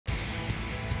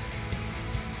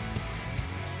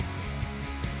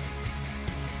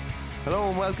Hello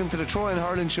and welcome to the Throw-In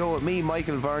Hurling Show with me,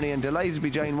 Michael Verney, and delighted to be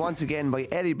joined once again by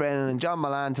Eddie Brennan and John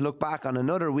Mullane to look back on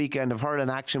another weekend of hurling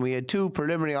action. We had two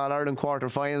preliminary All-Ireland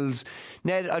quarter-finals.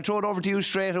 Ned, I'll throw it over to you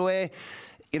straight away.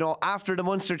 You know, after the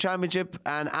Munster Championship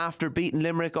and after beating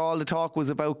Limerick, all the talk was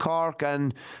about Cork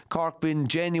and Cork being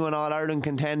genuine All-Ireland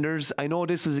contenders. I know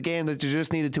this was a game that you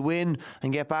just needed to win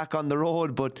and get back on the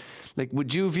road, but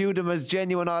would you view them as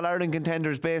genuine All-Ireland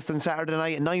contenders based on Saturday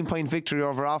night? A 9-point victory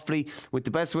over Offaly. With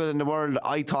the best will in the world,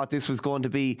 I thought this was going to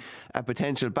be a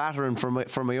potential battering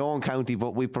for my own county,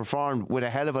 but we performed with a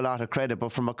hell of a lot of credit.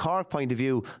 But from a Cork point of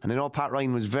view, and I know Pat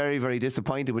Ryan was very, very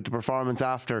disappointed with the performance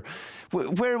after,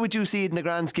 where would you see it in the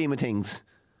grand scheme of things?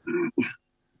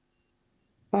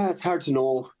 It's hard to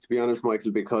know, to be honest,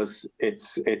 Michael, because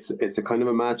it's a kind of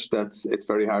a match that's it's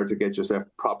very hard to get yourself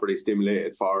properly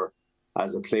stimulated for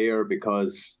as a player,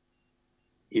 because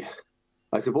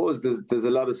I suppose there's a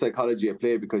lot of psychology at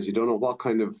play, because you don't know what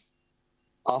kind of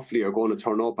Offaly are going to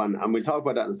turn up, and we'll talk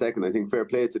about that in a second. I think fair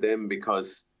play to them,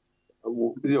 because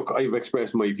look, I've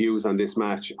expressed my views on this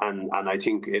match, and I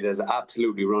think it has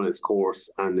absolutely run its course,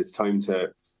 and it's time to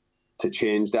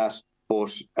change that.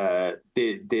 But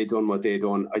they done what they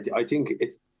done. I think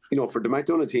it's, you know, for the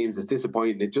McDonagh teams, it's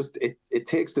disappointing. It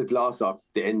takes the gloss off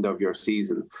the end of your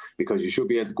season, because you should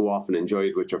be able to go off and enjoy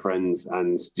it with your friends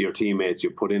and your teammates. You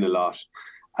put in a lot.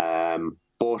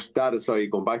 But that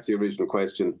aside, going back to the original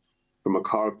question, from a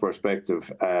Cork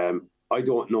perspective, I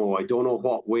don't know. I don't know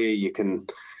what way you can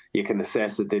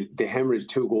assess it. They hemorrhaged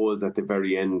 2 goals at the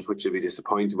very end, which they'll be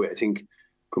disappointed with. I think,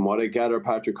 from what I gather,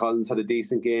 Patrick Collins had a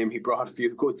decent game. He brought a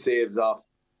few good saves off.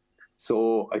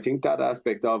 So I think that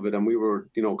aspect of it, and we were,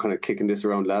 you know, kind of kicking this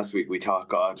around last week. We thought,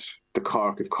 God,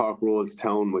 if Cork rolls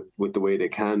town with the way they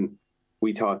can,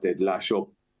 we thought they'd lash up,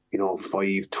 you know,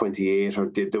 5-28, or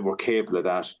they were capable of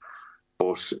that.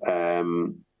 But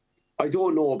I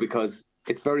don't know, because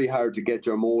it's very hard to get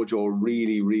your mojo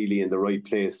really, really in the right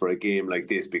place for a game like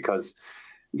this, because,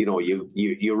 you know,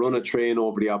 you run a train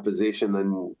over the opposition,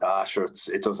 and sure,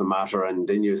 it doesn't matter, and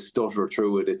then you stutter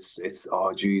through it. It's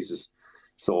oh Jesus.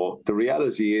 So the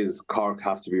reality is, Cork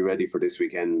have to be ready for this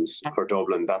weekend for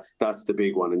Dublin. That's the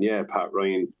big one. And yeah, Pat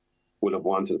Ryan would have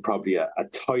wanted probably a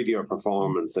tidier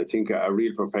performance. I think a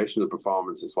real professional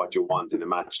performance is what you want in a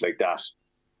match like that.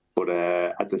 But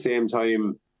at the same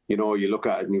time, you know, you look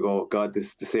at it and you go, God, this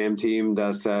is the same team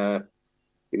that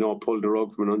you know, pulled the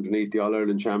rug from underneath the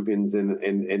All-Ireland champions in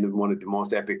one of the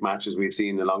most epic matches we've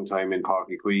seen in a long time in Páirc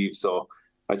Uí Chaoimh. So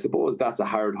I suppose that's a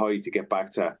hard high to get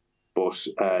back to. But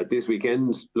this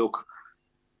weekend, look,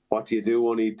 what do you do?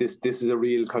 Only this is a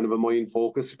real kind of a mind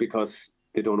focus, because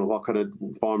they don't know what kind of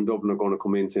form Dublin are going to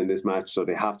come into in this match. So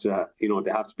they have to, you know,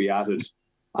 they have to be at it.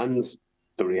 And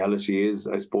the reality is,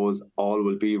 I suppose, all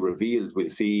will be revealed. We'll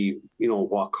see, you know,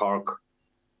 what Cork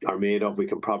are made of. We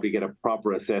can probably get a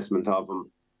proper assessment of them.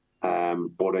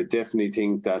 But I definitely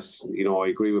think that, you know, I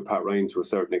agree with Pat Ryan to a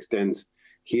certain extent.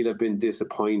 He'll have been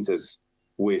disappointed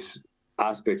with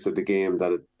aspects of the game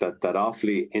that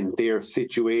Offaly, in their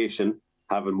situation,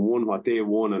 having won what they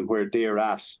won and where they're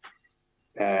at,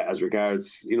 as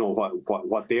regards, you know,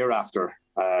 what they're after.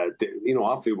 You know,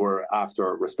 Offaly were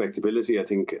after respectability, I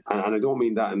think, and I don't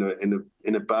mean that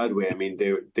in a bad way. I mean,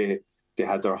 they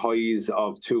had their highs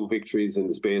of 2 victories in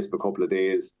the space of a couple of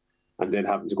days, and then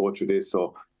having to go through this.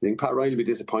 So I think Pat Ryan will be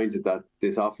disappointed that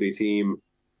this Offaly team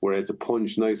were able to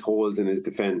punch nice holes in his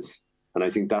defence. And I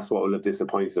think that's what will have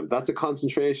disappointed him. That's a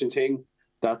concentration thing.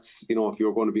 That's, you know, if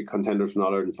you're going to be contenders for an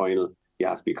All-Ireland final, you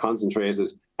have to be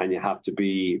concentrated and you have to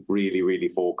be really, really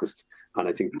focused. And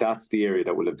I think that's the area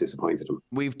that will have disappointed him.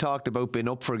 We've talked about being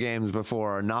up for games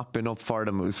before or not being up for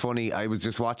them. It was funny, I was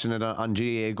just watching it on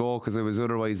GAA Go because I was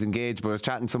otherwise engaged, but I was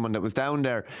chatting to someone that was down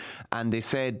there, and they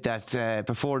said that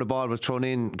before the ball was thrown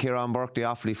in, Kieran Burke, the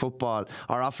Offaly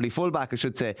Offaly fullback I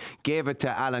should say, gave it to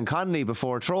Alan Connolly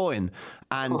before throwing,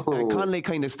 and Connolly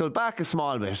kind of stood back a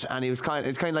small bit, and it's kind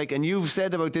of like, and you've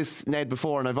said about this, Ned,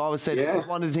 before, and I've always said this is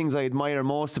one of the things I admire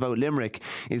most about Limerick,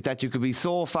 is that you could be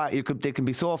so far, they can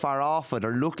be so far off it,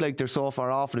 or look like they're so far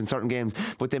off it in certain games,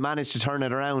 but they manage to turn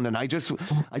it around. And I just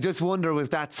wonder, was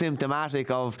that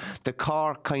symptomatic of the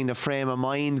Cork kind of frame of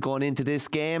mind going into this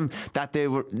game, that they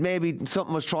were, maybe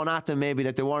something was thrown at them, maybe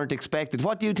that they weren't expected?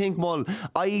 What do you think, Mull?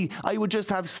 I would just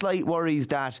have slight worries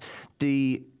that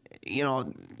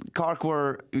Cork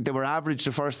were average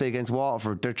the first day against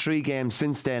Waterford. Their 3 games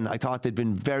since then, I thought they'd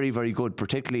been very, very good,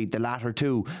 particularly the latter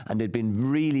 2, and they'd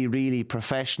been really, really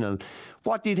professional.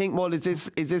 What do you think, Mull?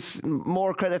 Is this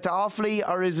more credit to Offaly,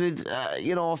 or is it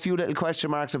a few little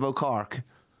question marks about Cork?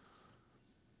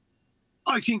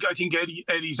 I think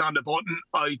Eddie's on the button.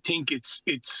 I think it's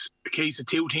a case of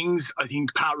two things. I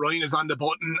think Pat Ryan is on the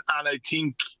button, and I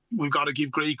think we've got to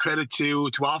give great credit to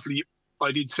Offaly.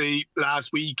 I did say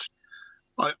last week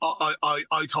I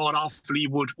thought Offaly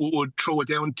would throw it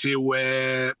down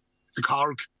to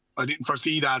Cork. I didn't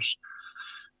foresee that.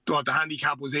 But the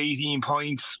handicap was 18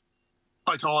 points.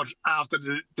 I thought after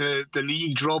the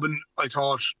league drubbing, I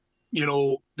thought, there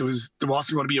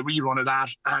wasn't going to be a rerun of that.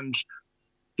 And,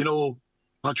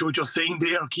 what you were just saying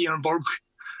there, Kieran Burke,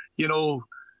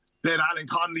 let Alan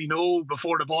Connolly know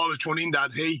before the ball was thrown in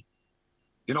that, hey,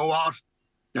 you know what?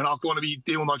 You're not going to be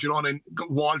doing what you're on and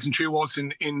waltzing through us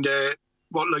in the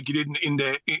like you did in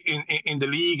the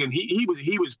league. And he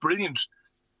was brilliant.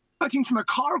 I think from a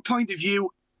Cork point of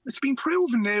view, it's been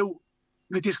proven now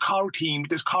with this Cork team,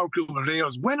 this Cork group of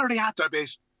players, when are they at their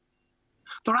best?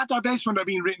 They're at their best when they're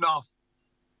being written off,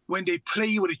 when they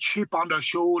play with a chip on their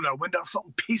shoulder, when they're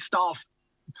fucking pissed off,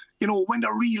 when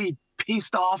they're really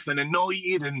pissed off and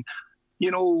annoyed and,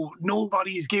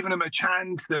 nobody's giving them a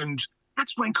chance. And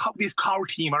that's when this Cork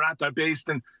team are at their best.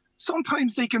 And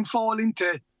sometimes they can fall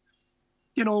into,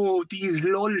 these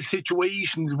lull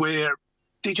situations where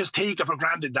they just take it for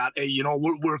granted that, hey,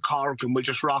 we're Cork and we'll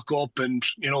just rock up and,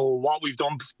 what we've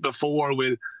done before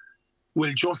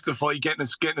will justify getting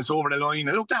us over the line.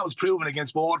 And look, that was proven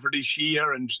against Waterford this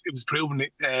year, and it was proven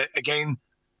again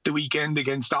the weekend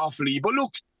against Offaly. But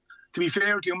look, to be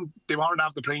fair to them, they weren't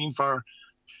after playing for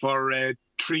 3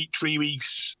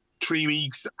 weeks,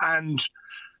 and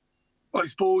I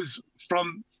suppose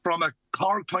from a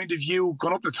Cork point of view,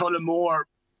 going up to Tullamore,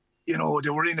 they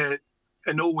were in a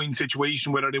no-win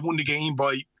situation, whether they won the game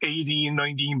by 18,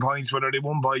 19 points, whether they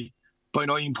won by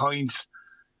 9 points,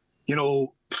 they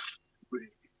weren't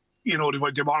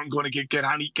going to get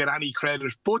any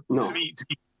credit. But no.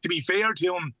 to be fair to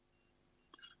them,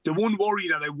 the one worry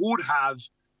that I would have,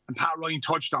 and Pat Ryan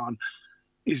touched on,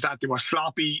 is that they were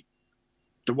sloppy.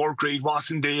 The work rate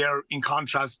wasn't there in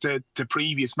contrast to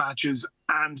previous matches.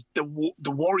 And the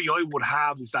worry I would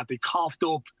have is that they coughed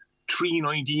up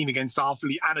 3-19 against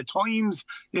Offaly. And at times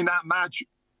in that match,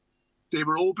 they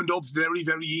were opened up very,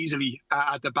 very easily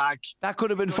at the back. That could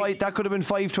have been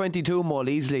 5-22 more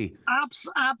easily.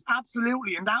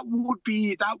 Absolutely, and that would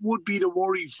be the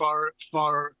worry for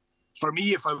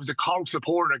me if I was a Cork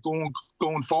supporter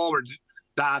going forward.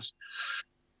 That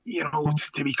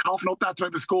to be coughing up that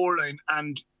type of scoreline,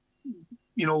 and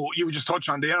you just touched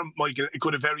on there, Michael, it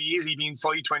could have very easily been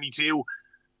 5-22,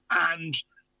 and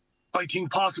I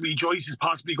think possibly Joyce is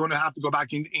possibly going to have to go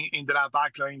back into that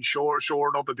back line, shore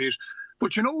it up a bit.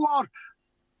 But you know what?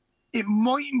 It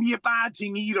mightn't be a bad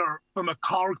thing either from a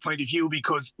Cork point of view,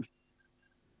 because,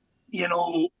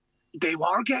 they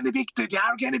are getting a bit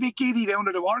giddy down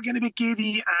there. They are getting a bit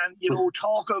giddy, and,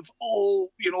 talk of,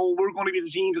 we're going to be the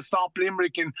team to stop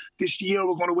Limerick, and this year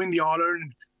we're going to win the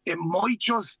All-Ireland. It might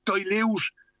just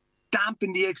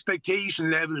dampen the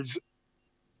expectation levels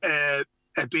a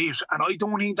bit, and I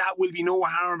don't think that will be no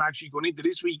harm actually going into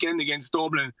this weekend against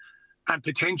Dublin and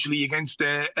potentially against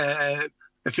a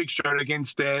fixture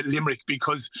against Limerick,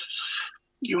 because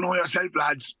yourself,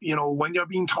 lads, when you're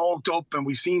being talked up, and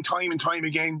we've seen time and time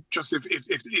again, just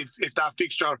if that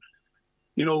fixture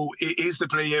is to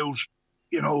play out,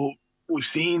 we've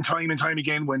seen time and time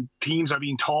again when teams are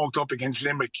being talked up against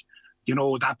Limerick,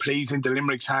 that plays into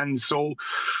Limerick's hands. So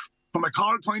from a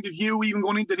Cork point of view, even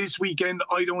going into this weekend,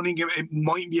 I don't think it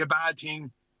might be a bad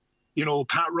thing.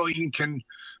 Pat Ryan can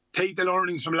take the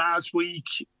learnings from last week,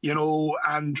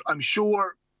 and I'm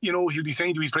sure, he'll be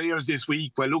saying to his players this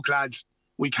week, well, look, lads,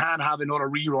 we can't have another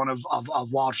rerun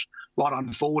of what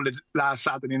unfolded last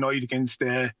Saturday night against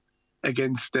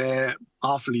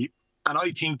Offaly. And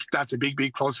I think that's a big,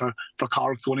 big plus for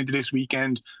Cork going into this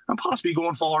weekend and possibly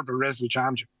going forward for the rest of the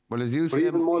championship. Well, as you say,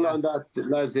 even more on that,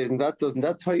 lads, doesn't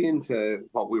that tie into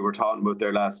what we were talking about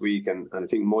there last week? And I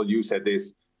think, Mull, you said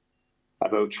this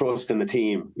about trust in the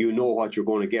team. You know what you're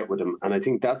going to get with them. And I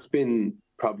think that's been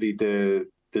probably the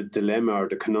dilemma or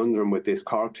the conundrum with this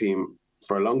Cork team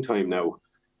for a long time now.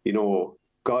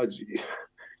 God,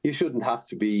 you shouldn't have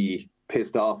to be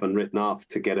pissed off and written off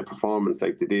to get a performance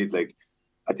like they did. Like,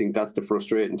 I think that's the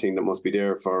frustrating thing that must be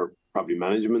there for probably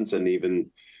management and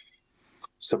even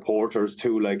supporters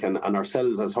too, and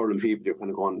ourselves as hurling people. You're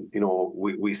kind of going,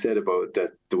 we said about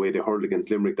that the way they hurled against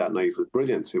Limerick that night was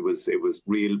brilliant. It was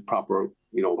real proper,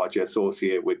 what you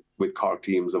associate with Cork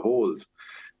teams of old.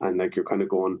 And you're kind of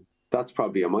going, that's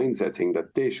probably a mindset thing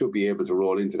that they should be able to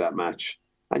roll into that match.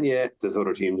 And yeah, there's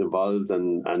other teams involved,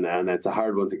 and it's a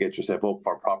hard one to get yourself up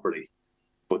for properly.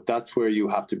 But that's where you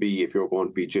have to be if you're going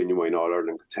to be genuine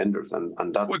All-Ireland contenders. And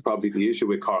that's probably the issue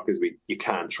with Cork, is you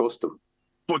can't trust them.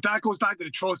 But that goes back to the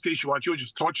trust issue, what you're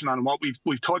just touching on, and what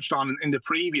we've touched on in the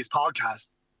previous podcast.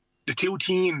 The two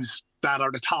teams that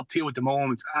are the top two at the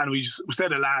moment, and we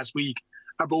said it last week,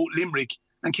 are both Limerick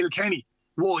and Kilkenny.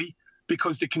 Why?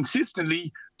 Because they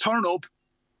consistently turn up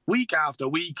week after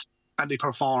week and they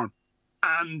perform.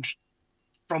 And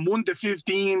from 1 to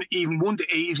 15, even 1 to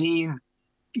 18,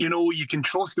 you can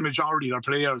trust the majority of their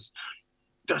players.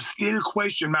 There's still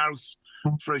question marks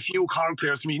for a few Cork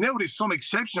players to me. Now there's some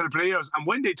exceptional players, and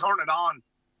when they turn it on,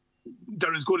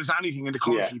 they're as good as anything in the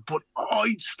country. Yeah. But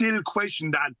I'd still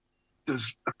question that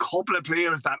there's a couple of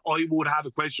players that I would have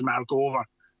a question mark over.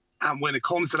 And when it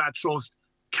comes to that trust,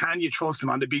 can you trust them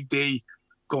on the big day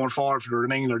going forward for the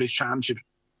remainder of this championship?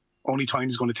 Only time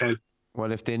is going to tell.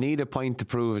 Well, if they need a point to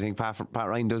prove, I think Pat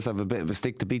Ryan does have a bit of a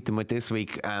stick to beat them with this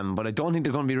week. But I don't think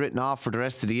they're going to be written off for the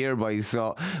rest of the year, boys.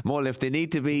 So, Mull, if they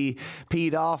need to be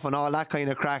peed off and all that kind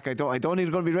of crack, I don't think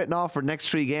they're going to be written off for the next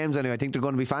 3 games anyway. I think they're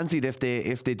going to be fancied if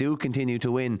they do continue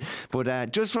to win.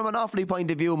 But just from an Offaly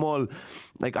point of view, Mull,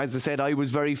 like as I said, I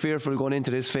was very fearful going into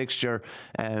this fixture,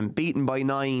 beaten by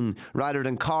 9 rather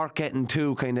than Cork getting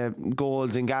 2 kind of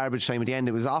goals in garbage time at the end.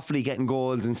 It was Offaly getting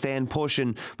goals and staying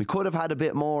pushing. We could have had a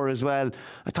bit more as well.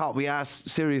 I thought we asked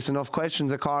serious enough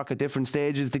questions at Cork at different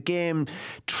stages. The game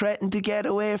threatened to get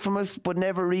away from us, but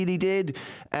never really did.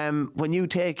 When you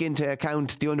take into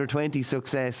account the under-20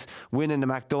 success, winning the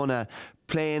McDonagh,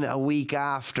 playing a week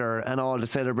after, and all the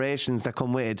celebrations that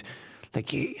come with it,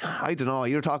 like, I don't know,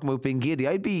 you're talking about being giddy.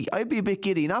 I'd be a bit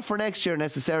giddy, not for next year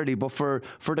necessarily, but for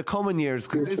the coming years,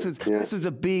 because this was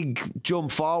a big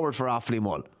jump forward for Offaly,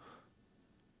 Mull.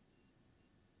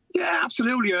 Yeah,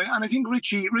 absolutely. And I think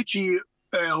Richie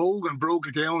Hogan broke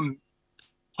it down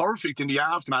perfect in the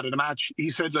aftermath of the match. He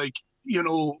said, like,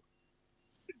 you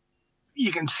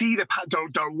can see they're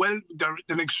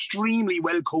an extremely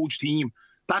well coached team.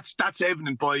 That's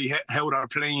evident by how they're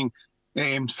playing.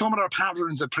 Some of their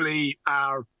patterns of play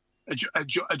are a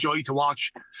joy to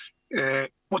watch,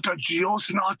 but they're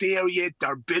just not there yet.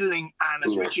 They're building, and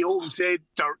as Richie Hogan said,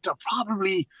 they're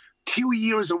probably 2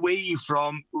 years away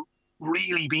from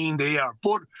really being there.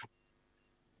 But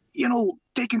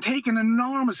they can take an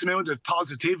enormous amount of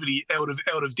positivity out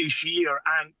of this year,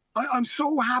 and I'm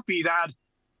so happy that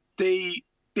they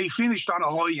finished on a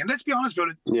high. And let's be honest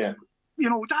about it. Yeah,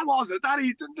 that was it.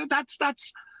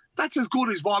 That's as good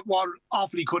as what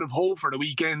Offaly could have hoped for the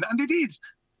weekend, and they did.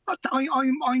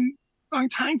 I'm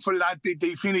thankful that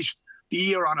they finished the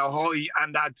year on a high,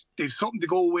 and that they've something to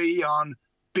go away on,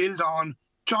 build on.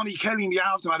 Johnny Kelly in the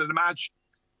aftermath of the match,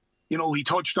 he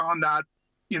touched on that.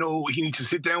 He needs to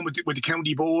sit down with the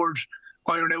county board,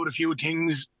 iron out a few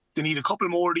things. They need a couple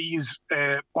more of these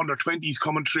under-20s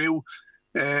coming through.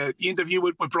 The interview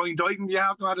with Brian Dyke in the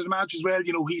aftermath of the match as well,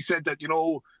 he said that,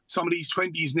 some of these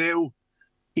 20s now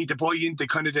need to buy into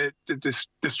kind of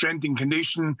the strength and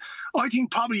condition. I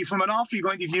think probably from an Offaly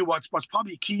point of view, what's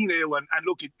probably key now, and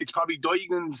look, it's probably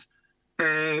Daigen's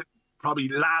probably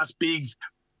last big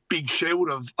shout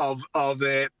of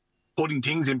putting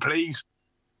things in place.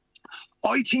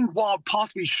 I think what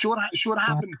possibly should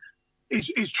happen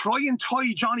is try and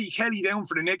tie Johnny Kelly down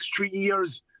for the next 3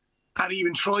 years, and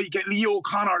even try get Leo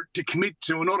O'Connor to commit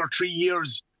to another 3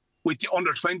 years with the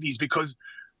under-20s, because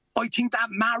I think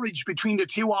that marriage between the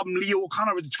two of them, Leo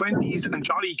O'Connor with the 20s and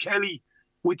Johnny Kelly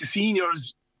with the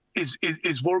seniors,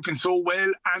 is working so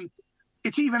well. And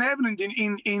it's even evident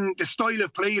in the style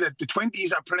of play that the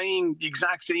 20s are playing the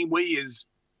exact same way as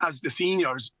the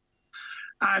seniors.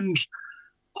 And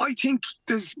I think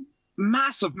there's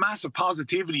massive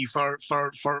positivity for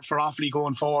Offaly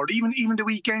going forward. Even the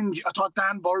weekend, I thought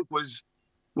Dan Burke was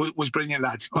brilliant,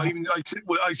 lads. I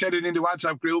said it in the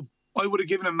WhatsApp group. I would have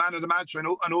given him man of the match. I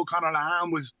know Conor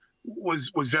Lahan was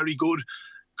very good.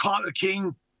 Carl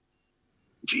King,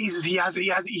 Jesus, he has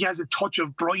a touch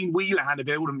of Brian Wheelahan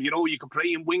about him. You can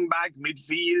play him wing back,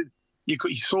 midfield.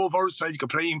 He's so versatile. You can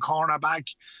play him corner back.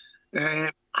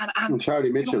 And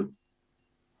Charlie Mitchell.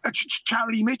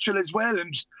 Charlie Mitchell as well.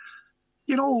 And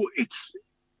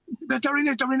they're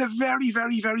in a very,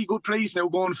 very, very good place now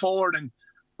going forward. And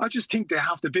I just think they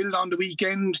have to build on the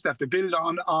weekend. They have to build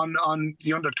on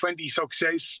the under-20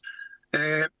 success.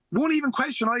 One even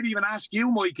question I'd even ask you,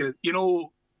 Michael,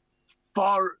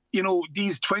 for,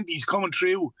 these 20s coming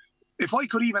through, if I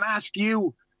could even ask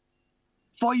you,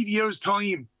 5 years'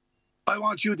 time, I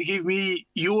want you to give me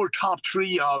your top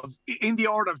 3 in the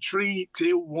order of 3,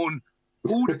 2, 1,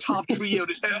 who the top 3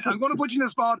 I'm going to put you in the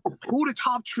spot, who the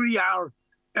top 3 are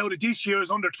out of this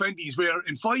year's under-20s, where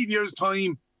in 5 years'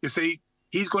 time, you say,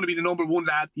 he's going to be the number 1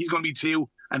 lad, he's going to be 2,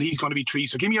 and he's going to be 3.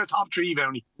 So give me your top 3,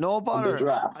 Verney. No bother.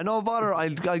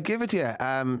 I'll give it to you.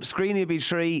 Screeney will be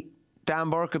 3, Dan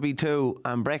Burke would be 2,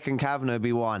 and Breckin Kavanagh would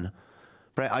be 1.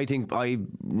 I think I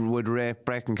would rate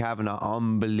Breckin Kavanagh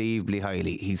unbelievably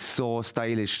highly. He's so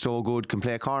stylish, so good. Can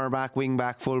play cornerback, wing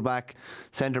back, full back,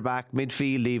 centre back,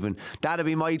 midfield even. That'd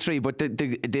be my 3. But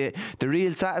the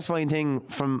real satisfying thing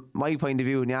from my point of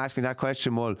view, when you ask me that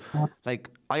question, well, like,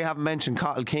 I haven't mentioned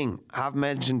Cottle King, haven't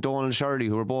mentioned Donald Shirley,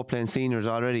 who are both playing seniors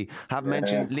already, haven't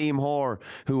mentioned Liam Hoare,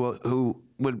 who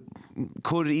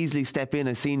could easily step in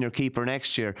as senior keeper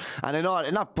next year. And I know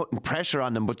I'm not putting pressure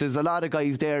on them, but there's a lot of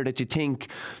guys there that you think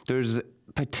there's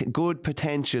good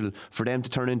potential for them to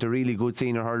turn into really good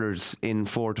senior hurlers in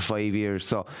 4 to 5 years.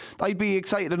 So I'd be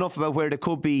excited enough about where they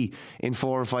could be in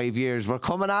 4 or 5 years. We're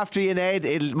coming after you, Ned.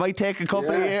 It might take a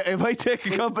couple of years. It might take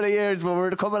a couple of years, but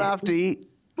we're coming after you.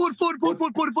 But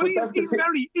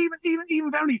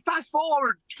even very fast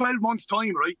forward 12 months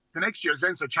time, right? The next year's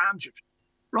Leinster Championship,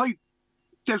 right?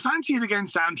 They'll fancy it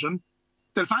against Antrim.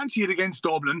 They'll fancy it against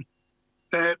Dublin.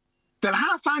 They'll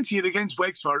half fancy it against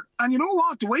Wexford. And you know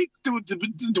what? The way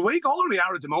Galway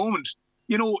are at the moment,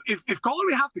 you know, if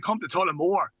Galway have to come to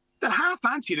Tullamore, they'll half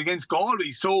fancy it against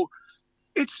Galway. So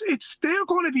it's still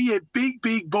going to be a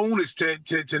big bonus to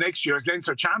next year's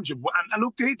Leinster Championship. And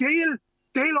look, they'll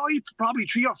eye probably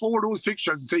 3 or 4 of those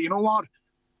fixtures and say, you know what?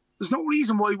 There's no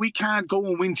reason why we can't go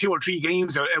and win 2 or 3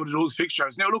 games out of those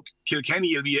fixtures. Now, look,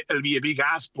 Kilkenny will be a big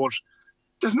ask, but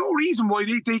there's no reason why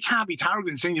they can't be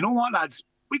targeting, saying, you know what, lads,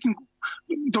 we can.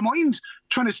 Don't mind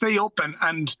trying to stay up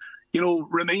and you know,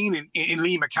 remain in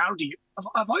Lee McCarthy. If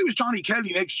I was Johnny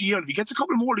Kelly next year, and if he gets a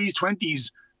couple more of these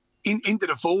 20s into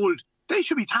the fold, they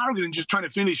should be targeting just trying to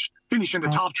finish in the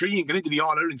top 3 and get into the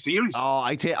All-Ireland series. Oh,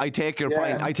 I take your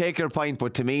point. I take your point,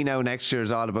 but to me now next year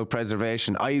is all about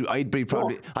preservation. I'd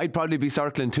probably be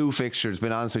circling 2 fixtures,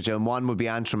 being honest with you, and one would be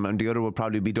Antrim and the other would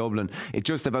probably be Dublin. It's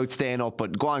just about staying up.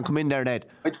 But go on, come in there, Ned.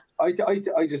 I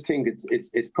just think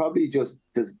it's probably just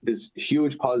there's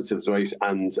huge positives, right?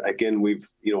 And again, we've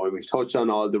touched on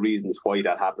all the reasons why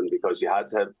that happened, because you had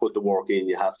to put the work in,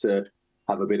 you have to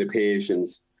have a bit of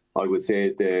patience. I would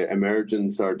say the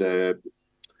emergence out of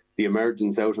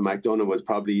McDonagh was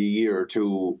probably a year or 2,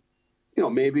 you know,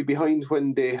 maybe behind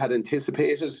when they had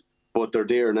anticipated, but they're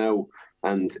there now.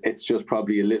 And it's just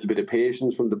probably a little bit of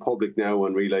patience from the public now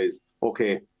and realise,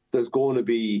 okay, there's going to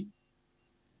be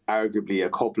arguably a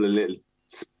couple of little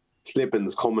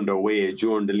slippings coming their way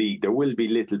during the league. There will be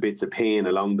little bits of pain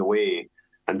along the way.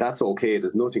 And that's okay.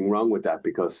 There's nothing wrong with that,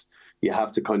 because you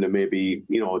have to kind of maybe,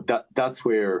 you know, that's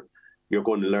where you're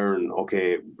going to learn,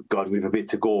 okay, God, we've a bit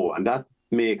to go. And that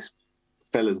makes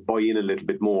fellas buy in a little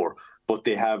bit more. But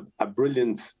they have a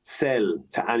brilliant sell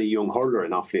to any young hurler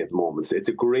in Offaly at the moment. So it's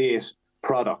a great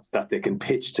product that they can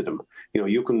pitch to them. You know,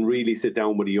 you can really sit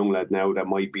down with a young lad now that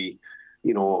might be,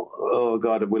 you know, oh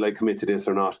God, will I commit to this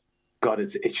or not? God,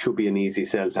 it should be an easy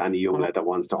sell to any young lad that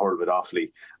wants to hurl with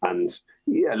Offaly. And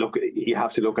yeah, look, you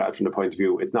have to look at it from the point of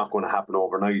view, it's not going to happen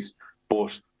overnight,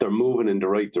 but they're moving in the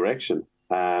right direction.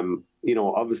 You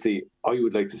know, obviously, I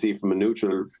would like to see from a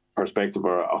neutral perspective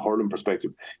or a hurling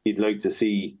perspective, you'd like to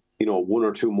see, you know, 1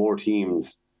 or 2 more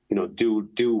teams, you know, do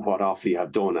what Offaly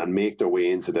have done and make their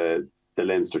way into the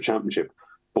Leinster Championship.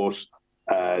 But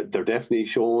they're definitely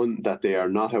showing that they are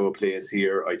not out of place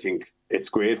here. I think it's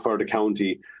great for the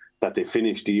county that they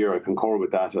finished the year. I concur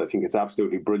with that. I think it's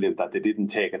absolutely brilliant that they didn't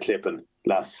take a clipping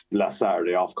last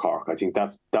Saturday off Cork. I think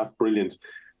that's brilliant.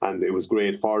 And it was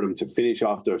great for them to finish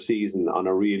off their season on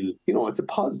a real, you know, it's a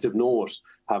positive note,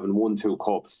 having won 2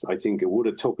 cups. I think it would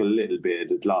have took a little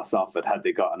bit of loss off it had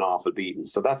they got an awful beating.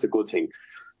 So that's a good thing.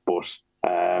 But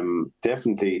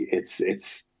definitely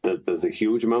there's a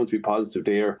huge amount to be positive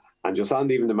there. And just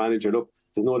on even the manager, look,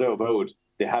 there's no doubt about it.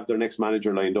 They have their next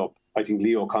manager lined up. I think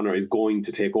Leo O'Connor is going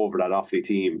to take over that Offaly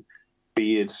team.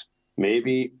 Be it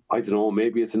maybe, I don't know,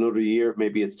 maybe it's another year,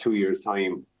 maybe it's 2 years'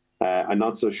 time. I'm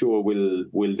not so sure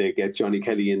will they get Johnny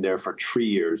Kelly in there for 3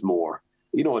 years more.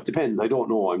 You know, it depends. I don't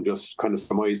know. I'm just kind of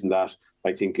surmising that.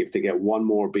 I think if they get 1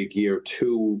 more big year,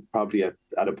 2 probably at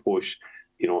a push,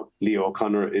 you know, Leo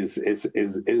O'Connor is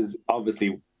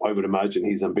obviously, I would imagine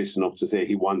he's ambitious enough to say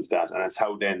he wants that, and it's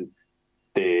how then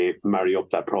they marry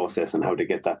up that process and how they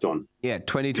get that done. Yeah,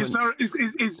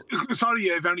 2020. Sorry,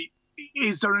 Verney,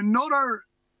 is there another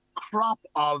crop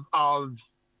of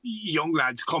young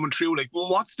lads coming through? Like, well,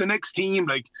 what's the next team?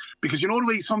 Like, because you know the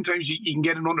way sometimes you can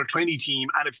get an under 20 team,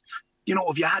 and if you know,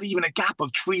 if you had even a gap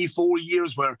of 3-4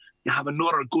 years where you have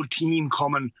another good team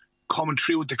coming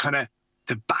through to kind of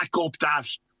to back up that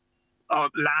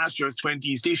last year's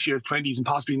 20s, this year's 20s, and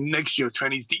possibly next year's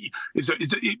 20s. Is there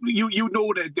you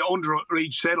know the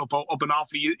underage setup up and off?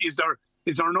 Is there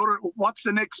another? What's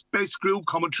the next best group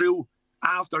coming through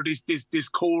after this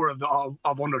core of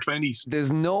under 20s.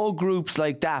 There's no groups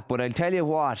like that, but I'll tell you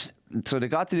what. So they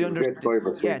got to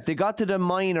the they got to the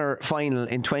minor final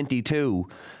in 22,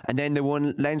 and then they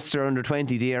won Leinster under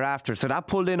 20 the year after. So that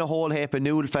pulled in a whole heap of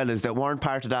new fellas that weren't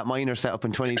part of that minor setup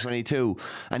in 2022.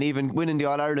 And even winning the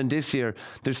All Ireland this year,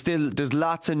 there's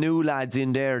lots of new lads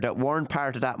in there that weren't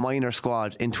part of that minor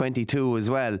squad in 22 as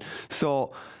well.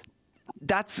 So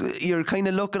you're kind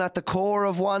of looking at the core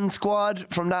of one squad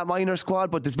from that minor squad,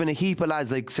 but there's been a heap of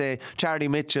lads like, say, Charlie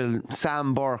Mitchell,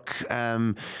 Sam Burke,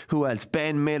 who else?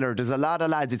 Ben Miller. There's a lot of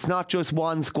lads. It's not just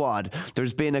one squad.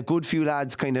 There's been a good few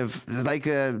lads kind of, like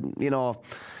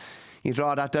you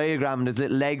draw that diagram and there's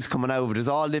little legs coming out of it. There's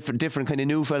all different kind of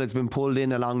new fellas been pulled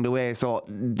in along the way. So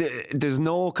there's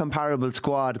no comparable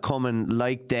squad coming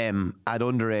like them at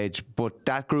underage. But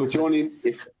that group... But Johnny,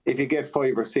 if you get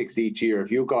 5 or 6 each year,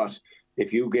 if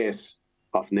you get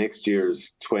off next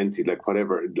year's 20, like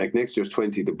whatever, like next year's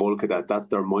 20, the bulk of that's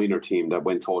their minor team that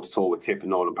went toe-to-toe with Tip and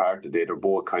Nolan Park today. They're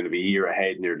both kind of a year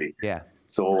ahead nearly. Yeah.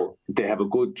 So they have a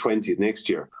good 20s next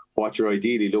year. What you're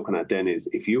ideally looking at then is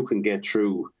if you can get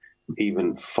through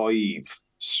even 5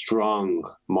 strong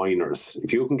minors,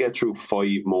 if you can get through 5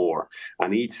 more,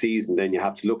 and each season then you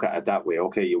have to look at it that way.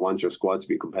 Okay, you want your squad to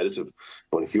be competitive,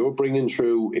 but if you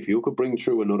could bring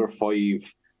through another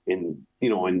 5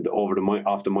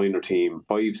 off the minor team,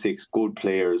 5, 6 good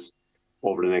players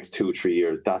over the next 2-3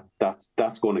 years,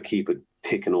 that's going to keep it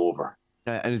ticking over.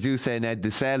 And as you say, Ned,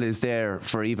 the sell is there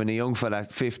for even a young fella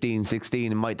at 15,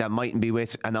 16, and that mightn't be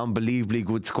with an unbelievably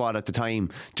good squad at the time.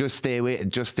 Just stay with it,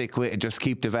 just stick with it, just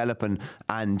keep developing.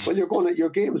 And well, your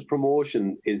game's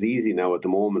promotion is easy now at the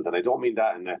moment, and I don't mean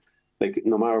that in a, like,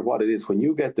 no matter what it is, when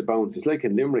you get the bounce, it's like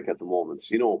in Limerick at the moment.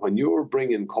 You know, when you're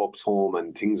bringing cups home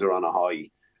and things are on a high,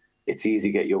 it's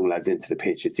easy to get young lads into the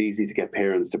pitch. It's easy to get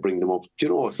parents to bring them up. Do you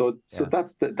know? So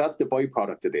that's the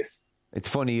byproduct of this. It's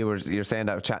funny you're saying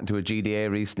that. I was chatting to a GDA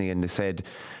recently, and they said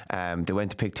they went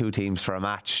to pick 2 teams for a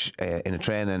match in a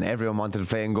training, and everyone wanted to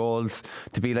play in goals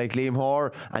to be like Liam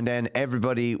Hoare, and then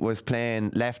everybody was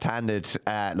playing left-handed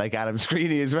like Adam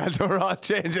Screeney as well. They were all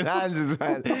changing hands as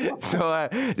well. So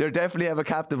they definitely have a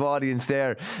captive audience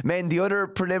there. Men, the other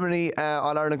preliminary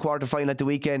All-Ireland quarter-final at the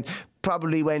weekend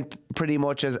probably went pretty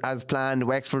much as planned.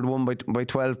 Wexford won by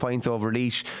 12 points over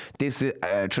Laois. This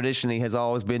traditionally has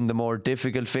always been the more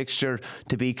difficult fixture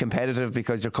to be competitive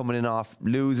because you're coming in off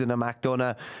losing a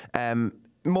McDonagh.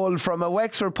 Mull, from a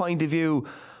Wexford point of view,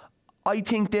 I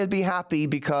think they'll be happy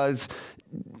because,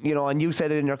 you know, and you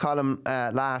said it in your column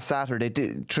last Saturday,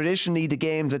 traditionally the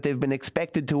games that they've been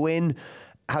expected to win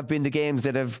have been the games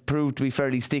that have proved to be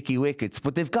fairly sticky wickets,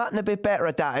 but they've gotten a bit better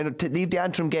at that. And to leave the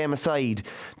Antrim game aside,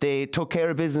 they took care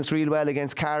of business real well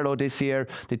against Carlow this year.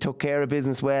 They took care of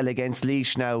business well against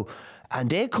Laois now, and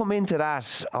they come into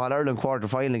that All-Ireland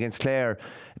quarter-final against Clare,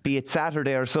 be it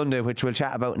Saturday or Sunday, which we'll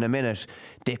chat about in a minute.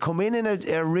 They come in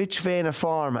a rich vein of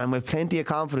form and with plenty of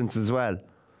confidence as well.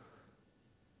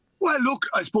 Well, look,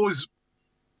 I suppose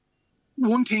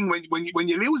one thing when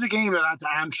you lose a game like that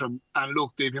to Antrim, and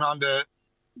look, they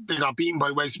got beaten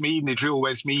by Westmeath and they drew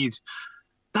Westmeath,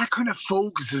 that kind of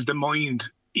focuses the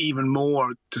mind even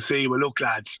more to say, well, look,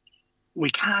 lads, we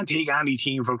can't take any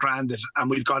team for granted, and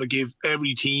we've got to give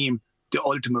every team the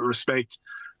ultimate respect.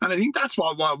 And I think that's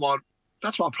what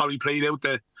probably played out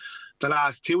the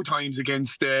last 2 times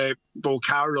against both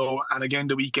Carlow and again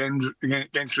the weekend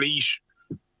against Laois,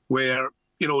 where,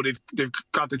 you know, they've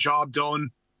got the job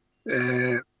done.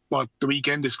 The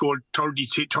weekend they scored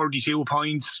 32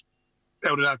 points.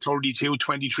 Out of that 32,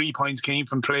 23 points came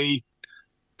from play.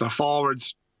 Their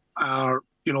forwards are,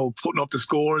 you know, putting up the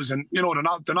scores, and, you know,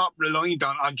 they're not reliant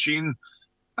on Chin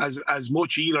as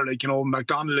much either. Like, you know,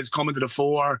 McDonald is coming to the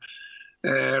fore,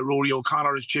 Rory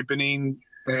O'Connor is chipping in,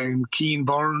 and Keane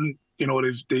Byrne, you know,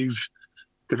 they've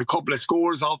a couple of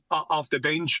scores off the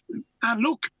bench. And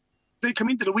look, they come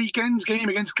into the weekend's game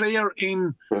against Clare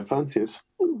in, I fancy it,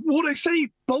 would I say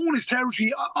bonus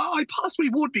territory? I possibly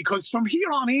would, because from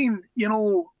here on in, you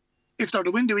know, if they're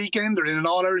to win the weekend, they're in an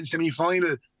All-Ireland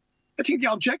semi-final. I think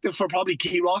the objective for probably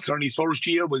Key Rosser in his first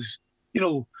year was, you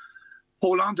know,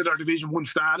 hold on to their Division 1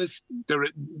 status.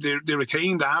 They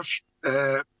retained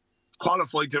that,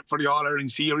 qualified for the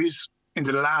All-Ireland series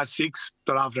into the last 6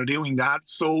 after doing that.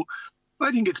 So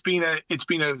I think it's been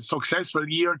a successful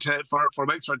year for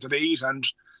Wexford to date. And,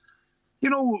 you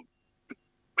know,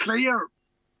 Clare,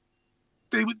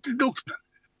 they would look,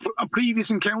 previous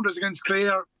encounters against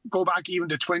Clare go back even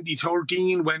to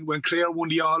 2013 when Clare won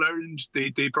the All-Ireland.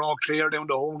 They brought Clare down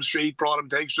to home straight, brought them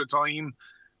to extra time.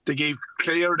 They gave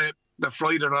Clare the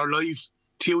fright of their life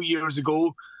 2 years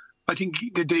ago. I think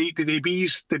they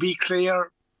beat Clare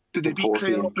Did they beat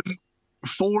Clare up in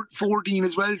 14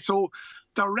 as well? So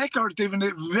their record, they've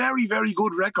a very, very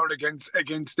good record against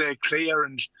Clare.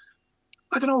 And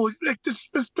I don't know, like there's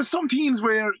some teams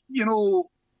where, you know,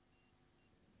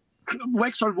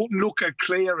 Wexford wouldn't look at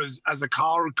Clare as a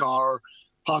Cork, or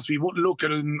possibly wouldn't look at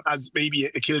them as maybe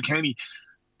a Kilkenny.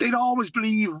 They'd always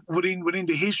believe within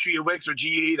the history of Wexford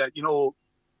GA that, you know,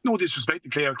 no disrespect to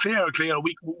Clare,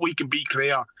 we can beat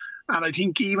Clare. And I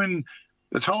think even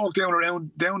the talk down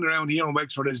around here in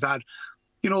Wexford is that,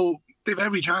 you know, they've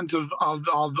every chance of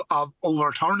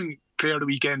overturning Clare the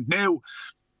weekend. Now,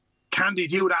 can they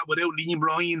do that without Liam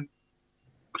Ryan?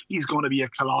 He's going to be a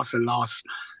colossal loss.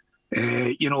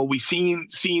 You know, we've seen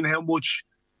how much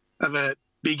of a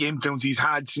big influence he's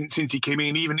had since he came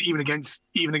in, even against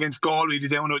Galway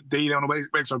down at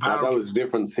Wexford Park. That was the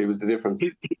difference. He was the difference.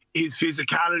 His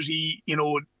physicality, you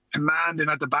know, commanding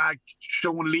at the back,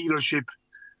 showing leadership,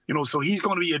 you know, so he's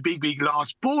going to be a big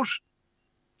loss. But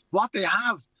what they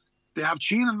have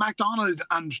Shane and MacDonald,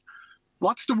 and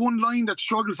what's the one line that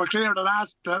struggled for Clare the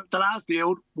last day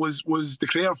out was the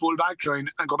Clare full back line.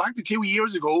 And go back to 2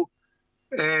 years ago,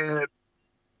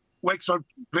 Wexford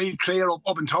played Clare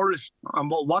up in Thurles, and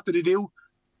what did they do?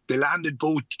 They landed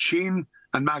both Chin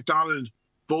and MacDonald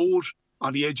both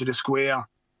on the edge of the square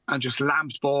and just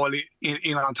lamped ball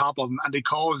in on top of them, and they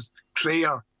caused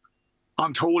Clare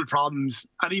untold problems.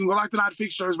 And even go back to that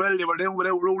fixture as well, they were down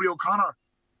without Rory O'Connor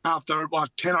after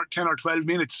 10 or 12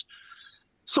 minutes.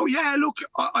 So yeah, look,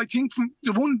 I think from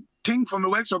the one thing from the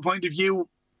Wexford point of view,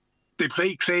 they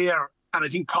play Clare, and I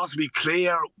think possibly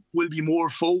Clare will be more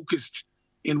focused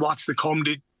in what's to come.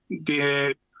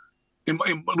 Will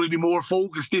be more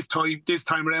focused this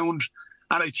time around,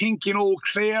 and I think, you know,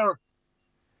 Clare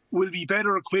will be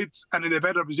better equipped and in a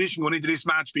better position going into this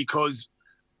match, because,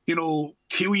 you know,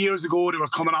 2 years ago they were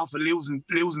coming off of losing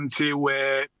to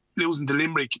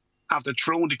Limerick after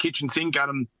throwing the kitchen sink at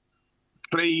them.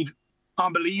 Played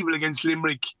unbelievable against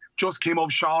Limerick, just came up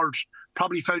short.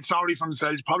 Probably felt sorry for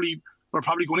themselves. Were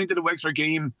probably going into the Wexford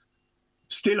game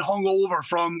still hung over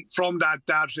from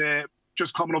that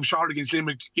just coming up short against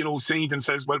Limerick, you know, saying to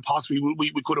themselves, well, possibly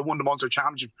we could have won the Munster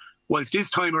Championship. Whilst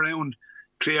this time around,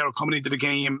 Clare are coming into the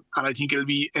game, and I think it'll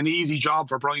be an easy job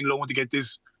for Brian Lohan to get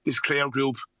this Clare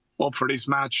group up for this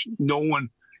match, knowing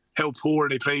how poor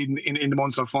they played in the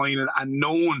Munster final, and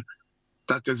knowing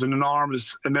that there's an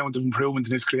enormous amount of improvement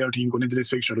in this Clare team going into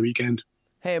this fixture the weekend.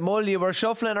 Hey Mull, you were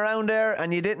shuffling around there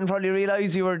and you didn't probably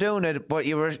realise you were doing it, but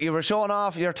you were showing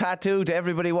off your tattoo to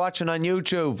everybody watching on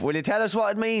YouTube. Will you tell us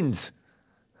what it means?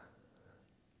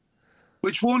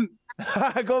 Which one?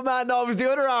 Good man, no, it was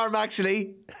the other arm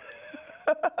actually.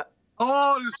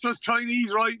 Oh, it's just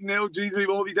Chinese writing now. Jeez, we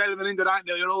won't be delving into that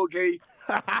now. You're okay.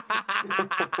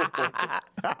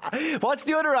 What's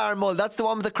the other arm, Mull? That's the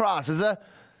one with the cross, is it?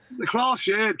 The cross,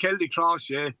 yeah. Celtic cross,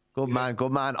 yeah. Good man,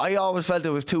 good man. I always felt it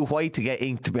was too white to get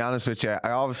ink, to be honest with you.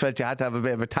 I always felt you had to have a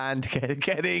bit of a tan to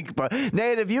get ink. But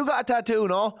Nate, have you got a tattoo,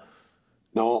 no?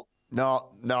 No.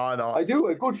 I do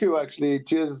a good few actually.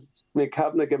 Just Mick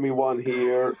Kavanagh gave me one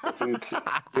here. I think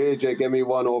AJ gave me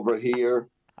one over here.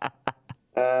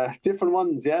 Different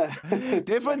ones, yeah.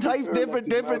 different.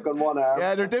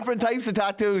 Yeah, they're different types of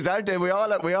tattoos, aren't they? We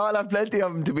all have plenty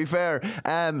of them, to be fair.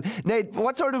 Nate,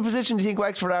 what sort of position do you think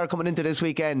Wexford are coming into this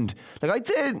weekend? Like, I'd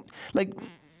say, like,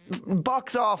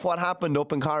 box off what happened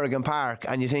up in Corrigan Park,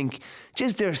 and you think,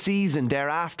 just their season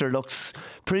thereafter looks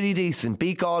pretty decent.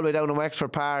 Beat Galway down in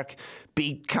Wexford Park,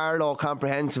 beat Carlow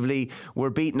comprehensively, were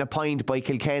beaten a point by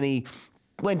Kilkenny.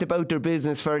 Went about their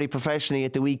business fairly professionally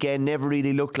at the weekend, never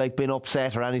really looked like being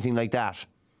upset or anything like that.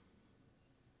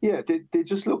 Yeah, they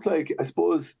just look like, I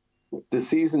suppose, the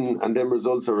season and them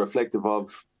results are reflective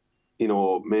of, you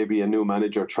know, maybe a new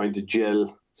manager trying to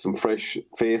gel some fresh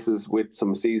faces with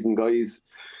some seasoned guys,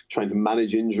 trying to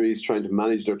manage injuries, trying to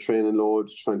manage their training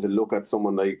loads, trying to look at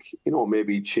someone like, you know,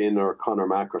 maybe Chin or Conor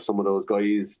Mack or some of those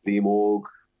guys, Liam Ogue,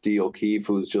 Dee O'Keefe,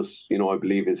 who's just, you know, I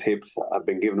believe his hips have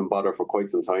been giving him bother for quite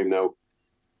some time now.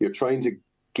 You're trying to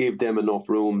give them enough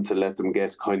room to let them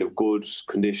get kind of good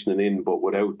conditioning in, but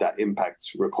without that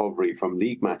impact recovery from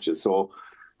league matches. So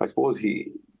I suppose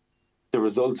the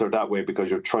results are that way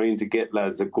because you're trying to get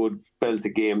lads a good belt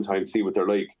of game time, see what they're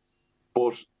like.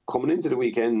 But coming into the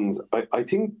weekends, I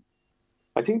think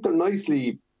they're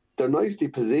nicely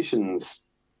positioned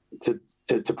to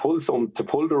pull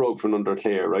the rug from under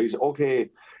Clare, right?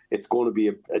 Okay, it's going to be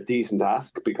a decent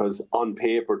ask because on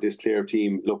paper this Clare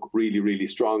team look really, really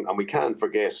strong, and we can't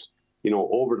forget, you know,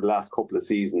 over the last couple of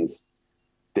seasons,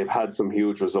 they've had some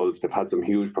huge results, they've had some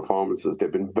huge performances,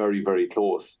 they've been very, very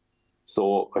close.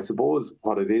 So I suppose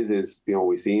what it is, you know,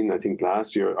 we've seen, I think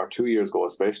last year or 2 years ago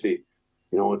especially,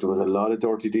 you know, there was a lot of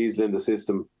dirty diesel in the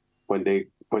system when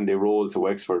they rolled to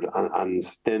Wexford, and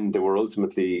then they were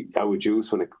ultimately out of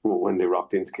juice when they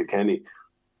rocked into Kilkenny.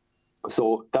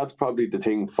 So that's probably the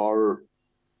thing for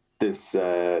this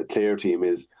Clare team,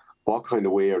 is what kind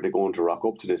of way are they going to rock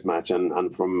up to this match?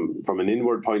 And from an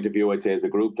inward point of view, I'd say as a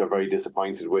group, they're very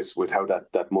disappointed with how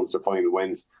that Munster final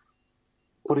went.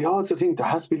 But I also think there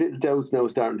has to be little doubts now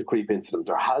starting to creep into them.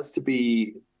 There has to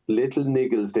be little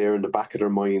niggles there in the back of their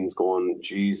minds going,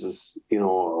 Jesus, you know,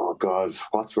 oh God,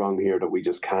 what's wrong here that we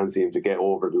just can't seem to get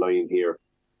over the line here?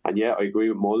 And yeah, I agree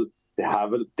with Mull. They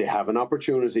have an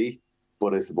opportunity,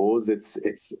 but I suppose it's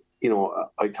you know,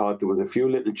 I thought there was a few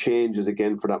little changes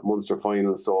again for that Munster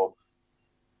final. So,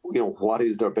 you know, what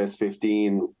is their best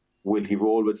 15? Will he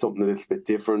roll with something a little bit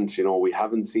different? You know, we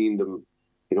haven't seen them,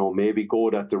 you know, maybe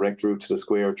go that direct route to the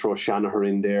square, throw Shanahan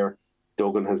in there.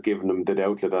 Duggan has given them the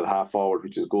outlet at half forward,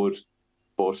 which is good.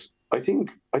 But I think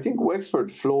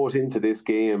Wexford float into this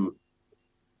game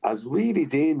as really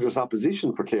dangerous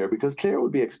opposition for Clare, because Clare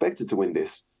would be expected to win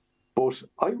this. But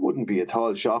I wouldn't be at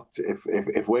all shocked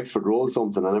if Wexford rolled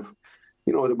something. And if,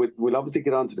 you know, we'll obviously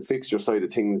get onto the fixture side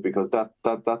of things, because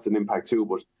that's an impact too.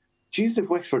 But geez, if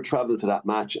Wexford travel to that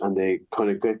match and they kind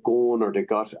of get going, or they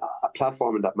got a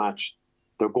platform in that match,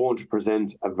 they're going to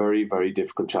present a very, very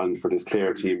difficult challenge for this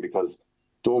Clare team. Because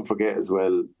don't forget as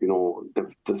well, you know,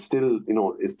 there's still, you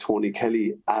know, is Tony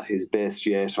Kelly at his best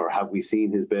yet, or have we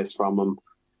seen his best from him?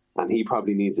 And he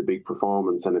probably needs a big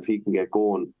performance. And if he can get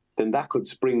going, then that could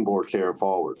springboard Clare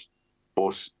forward.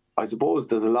 But I suppose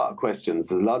there's a lot of questions.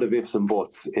 There's a lot of ifs and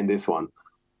buts in this one.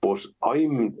 But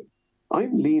I'm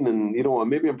leaning, you know,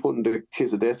 maybe I'm putting the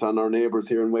kiss of death on our neighbours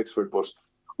here in Wexford, but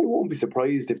I won't be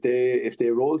surprised if they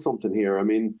roll something here. I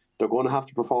mean, they're going to have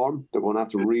to perform. They're going to have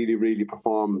to really, really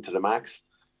perform to the max.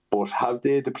 But have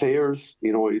they the players?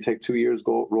 You know, you take 2 years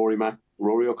ago,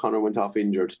 Rory O'Connor went off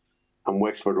injured, and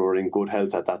Wexford were in good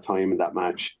health at that time in that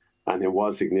match. And it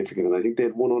was significant. And I think they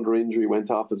had one under injury went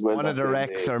off as well. One of the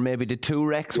wrecks, or maybe the two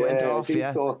wrecks went off. I think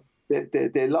so.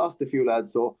 They lost a few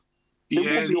lads, so they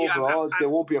won't be overawed. They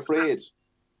won't be afraid.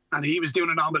 And he was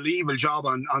doing an unbelievable job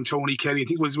on Tony Kelly. I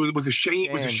think it was a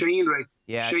Shane. Was a Shane, right?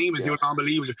 Yeah. Shane was doing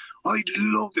unbelievable. I'd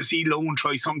love to see Lone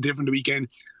try something different the weekend.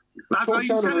 Throw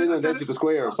Shanahan in on the edge of the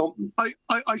square or something. I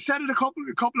said it a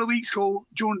couple of weeks ago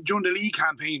during the league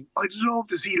campaign. I'd love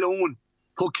to see Lone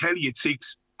put Kelly at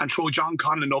 6 and throw John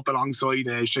Conlon up alongside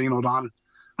Shane O'Donnell.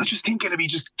 I just think it'd be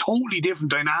just totally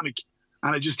different dynamic.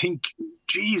 And I just think,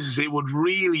 Jesus, it would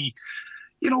really,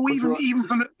 you know, even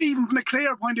from the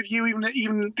Clare point of view,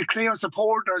 even the Clare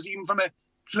supporters, even from a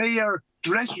Clare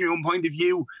dressing room point of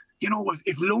view, you know,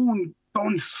 if Lone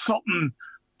done something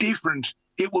different,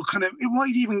 it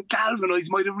might even galvanise,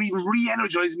 might have even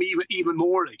re-energised me even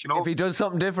more. Like, you know, if he does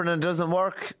something different and it doesn't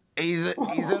work, he's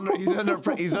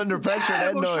under pressure.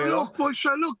 Then,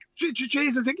 look,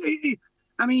 Jesus,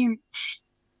 I mean,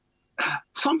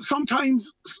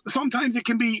 sometimes it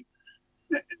can be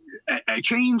a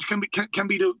change can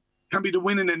be the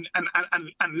winning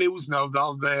and losing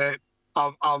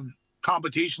of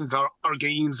competitions or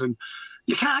games, and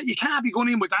you can't be going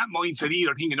in with that mindset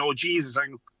either, thinking, oh Jesus,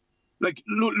 like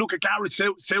look at Gareth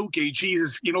Southgate,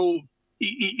 Jesus, you know,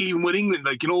 even with England,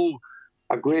 like, you know,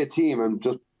 a great team and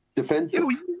just defensive.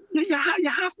 You know,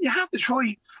 you have to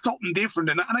try something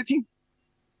different, and I think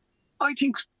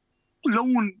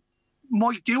Lone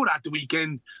might do that the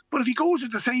weekend. But if he goes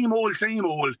with the same old,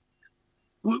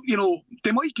 you know,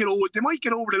 they might get over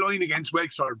the line against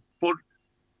Wexford. But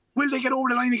will they get over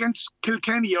the line against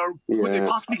Kilkenny, or would they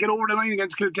possibly get over the line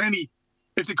against Kilkenny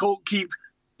if they keep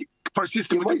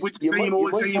persistent with the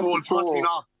same old? Possibly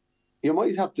not. You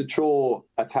might have to throw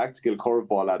a tactical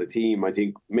curveball at a team. I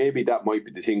think maybe that might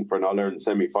be the thing for an All-Ireland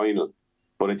semi-final.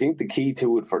 But I think the key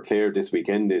to it for Clare this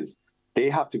weekend is they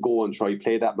have to go and try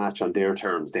play that match on their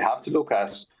terms. They have to look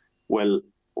at, well,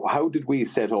 how did we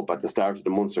set up at the start of the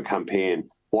Munster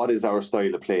campaign? What is our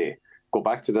style of play? Go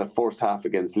back to that first half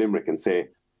against Limerick and say,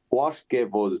 what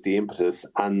gave us the impetus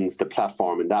and the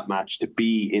platform in that match to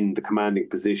be in the commanding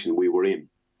position we were in?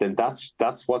 Then that's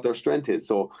what their strength is.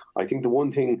 So I think the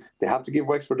one thing, they have to give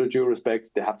Wexford their due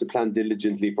respect. They have to plan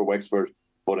diligently for Wexford.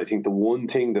 But I think the one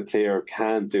thing that Clare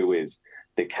can't do is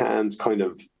they can't kind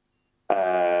of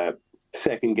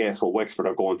second guess what Wexford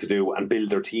are going to do and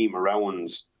build their team around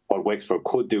what Wexford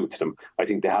could do to them. I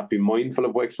think they have to be mindful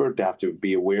of Wexford. They have to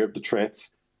be aware of the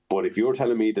threats. But if you're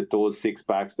telling me that those 6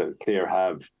 backs that Clare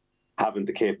haven't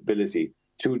the capability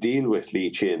to deal with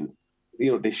Lee Chin,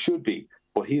 you know, they should be.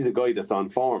 But he's a guy that's on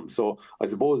form. So I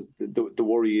suppose the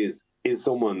worry is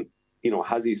someone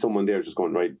has he someone there just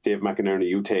going, right, Dave McInerney,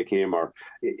 you take him, or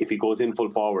if he goes in full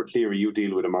forward, Cleary, you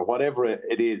deal with him, or whatever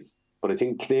it is. But I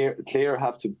think Clare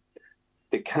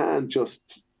they can't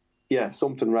just,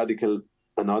 something radical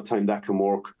an odd time that can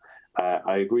work.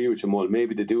 I agree with you, Mull.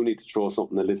 Maybe they do need to throw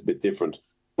something a little bit different,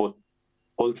 but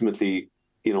ultimately,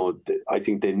 I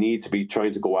think they need to be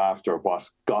trying to go after what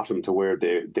got them to where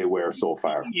they were so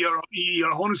far. You're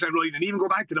 100% right, and even go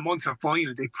back to the Munster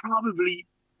final, they probably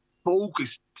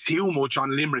focused too much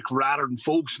on Limerick rather than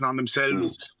focusing on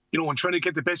themselves, and trying to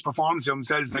get the best performance of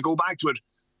themselves. And I go back to it,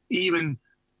 even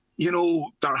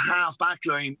their half back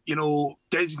line,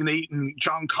 designating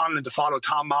John Conlon to follow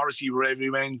Tom Morrissey wherever he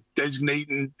went,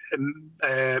 designating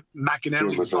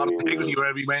McInerney to follow Peggotty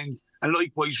wherever he went, and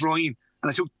likewise Ryan.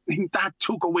 And I think that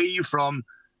took away from,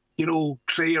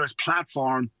 Clare's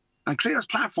platform. And Clare's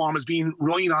platform has been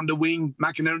Ryan on the wing,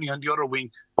 McInerney on the other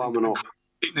wing,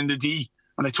 sitting in the D.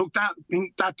 And I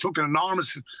think that took an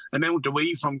enormous amount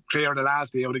away from Clare the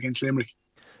last day out against Limerick.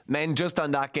 Men, just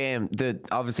on that game,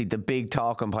 obviously the big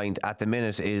talking point at the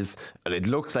minute is, it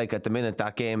looks like at the minute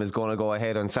that game is going to go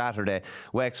ahead on Saturday.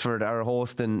 Wexford are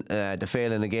hosting the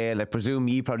Féile and the Gael. I presume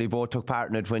you probably both took part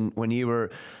in it when you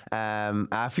were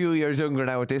a few years younger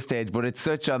now at this stage, but it's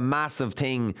such a massive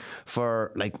thing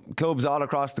for clubs all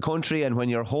across the country, and when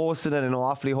you're hosting it, and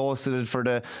Offaly hosted it for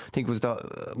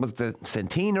the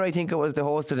centenary, I think it was the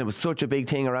hosted. It was such a big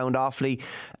thing around Offaly.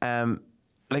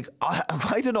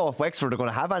 I don't know if Wexford are going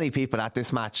to have any people at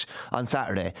this match on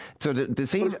Saturday. So the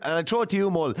scene, and I'll throw it to you,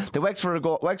 Mull. The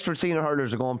Wexford senior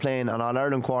hurlers are going playing an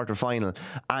All-Ireland quarter-final,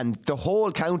 and the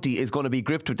whole county is going to be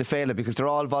gripped with the Féile because they're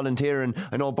all volunteering.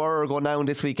 I know Burr are going down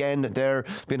this weekend. They're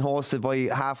being hosted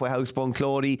by Halfway House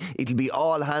Bunclody. It'll be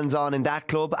all hands-on in that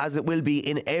club, as it will be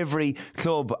in every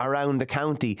club around the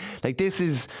county. This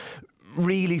is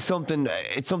really something.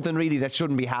 It's something really that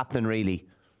shouldn't be happening, really.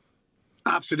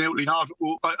 Absolutely not.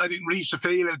 I didn't reach the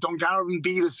Féile. Dungarvan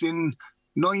beat us in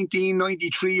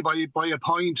 1993 by a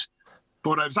point.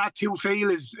 But I was at two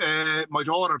Féiles. My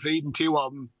daughter played in two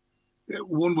of them.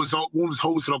 One was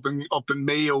hosted up in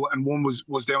Mayo, and one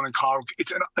was down in Cork.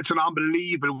 It's an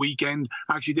unbelievable weekend.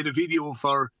 I actually did a video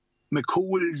for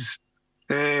McCool's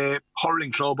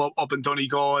hurling club up in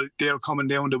Donegal. They're coming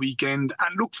down the weekend.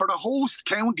 And look, for the host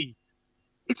county,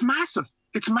 it's massive.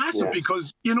 It's massive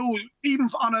because, even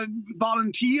on a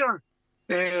volunteer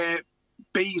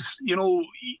base, you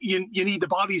need the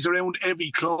bodies around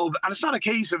every club. And it's not a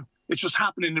case of it's just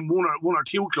happening in one or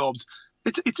two clubs.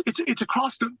 It's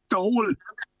across the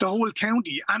whole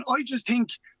county. And I just think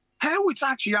how it's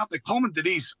actually after coming to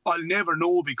this, I'll never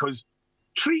know, because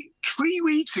three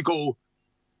weeks ago,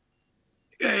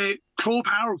 Crow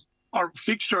Park or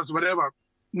fixtures, whatever,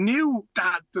 knew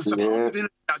that there's the possibility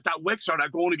that Wexford are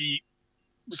going to be.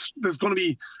 There's going to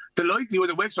be the likelihood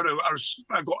that Wexford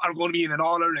are going to be in an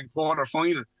All-Ireland quarter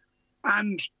final,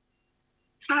 and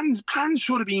plans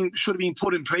should have been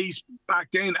put in place back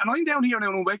then. And I'm down here now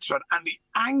in Wexford, and the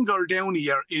anger down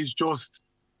here is just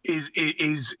is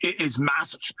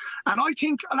massive. And I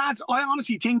think, lads, I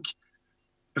honestly think,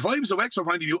 if I was a Wexford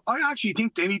point of view, I actually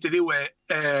think they need to do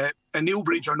a new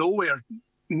bridge or nowhere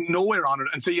on it,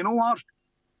 and say, you know what,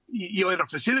 you either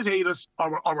facilitate us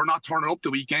or we're not turning up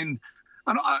the weekend.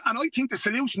 And I think the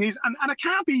solution is, and it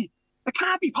can't be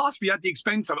possibly at the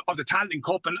expense of the Tailteann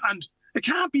Cup, and it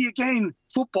can't be again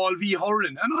football v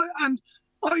hurling. And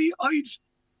I'd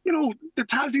the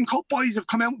Tailteann Cup boys have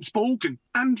come out and spoken,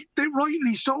 and they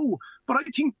rightly so. But I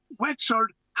think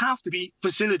Wexford have to be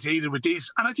facilitated with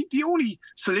this, and I think the only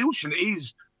solution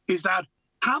is that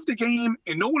have the game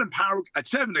in Nolan Park at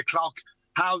 7 o'clock.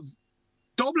 Have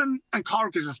Dublin and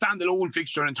Cork as a standalone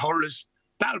fixture in Thurles.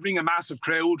 That'll bring a massive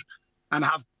crowd. And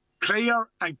have Clare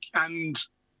and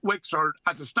Wexford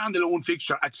as a standalone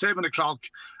fixture at 7 o'clock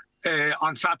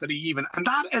on Saturday evening. And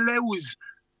that allows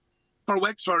for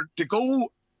Wexford to go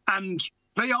and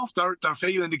play off their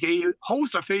Féile and the Gael,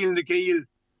 host their Féile and the Gael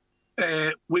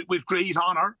with great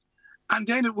honour. And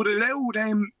then it would allow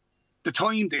them the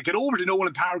time to get over to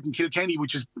Nolan Park in Kilkenny,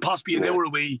 which is possibly an hour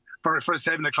away for a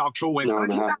 7 o'clock throw-in.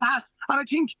 And I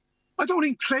don't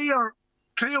think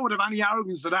Clare would have any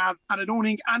arrogance to that, and I don't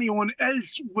think anyone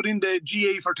else within the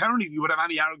GA fraternity would have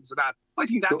any arrogance to that. I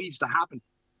think that needs to happen.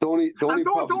 Don't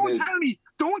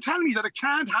tell me that it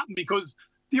can't happen, because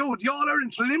the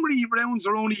All-Ireland preliminary rounds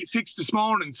are only fixed this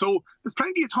morning, so there's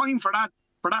plenty of time for that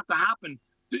to happen.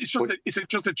 It's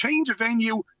just a change of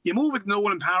venue. You move it to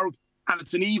Nolan Park, and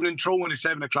it's an evening throw-in at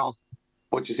 7 o'clock.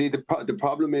 But you see, the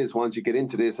problem is, once you get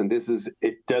into this, and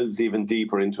it delves even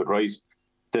deeper into it, right?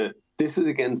 This is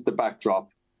against the backdrop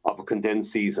of a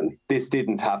condensed season. This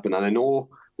didn't happen, and I know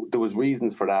there was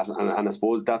reasons for that, and I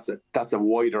suppose that's a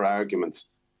wider argument.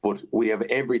 But we have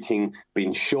everything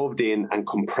being shoved in and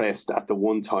compressed at the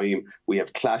one time. We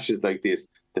have clashes like this.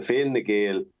 The Féile na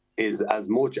Gael is as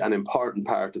much an important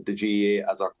part of the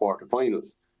GAA as our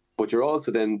quarterfinals. But you're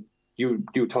also then, you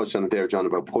touched on it there, John,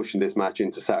 about pushing this match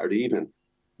into Saturday evening.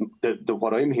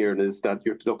 What I'm hearing is that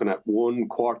you're looking at 1,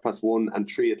 1:15, and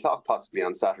 3 o'clock possibly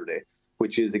on Saturday,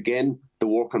 which is, again, the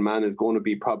working man is going to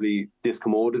be probably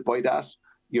discommoded by that.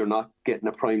 You're not getting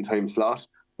a prime time slot.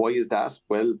 Why is that?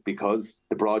 Well, because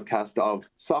the broadcast of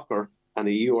soccer and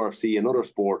a UFC, another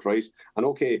sport, right? And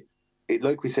okay,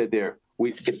 like we said there,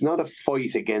 it's not a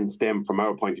fight against them from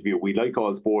our point of view. We like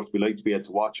all sports. We like to be able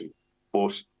to watch them.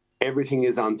 But everything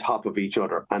is on top of each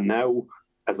other. And now,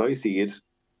 as I see it,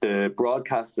 the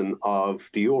broadcasting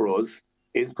of the Euros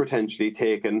is potentially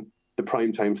taking the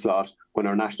primetime slot when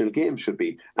our national game should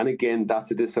be. And again,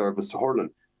 that's a disservice to hurling,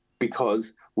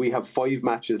 because we have 5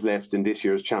 matches left in this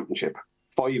year's championship.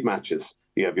 5 matches.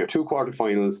 You have your 2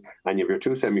 quarterfinals, and you have your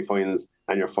 2 semi-finals,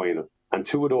 and your final. And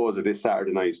 2 of those are this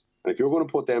Saturday night. And if you're going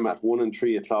to put them at 1 and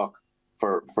 3 o'clock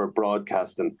for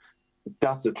broadcasting,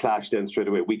 that's a clash then straight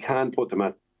away. We can't put them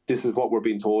at, this is what we're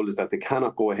being told, is that they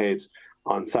cannot go ahead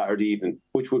on Saturday evening,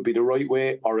 which would be the right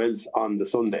way, or else on the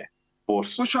Sunday.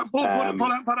 But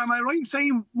am I right in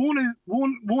saying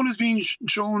one is being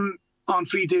shown on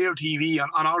Free to Air TV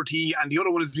on RT, and the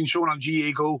other one is being shown on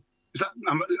GA Go? Is that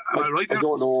am I right there? I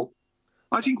don't know.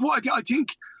 I think one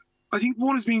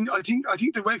is being. I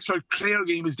think the Wexford Clare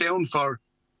game is down for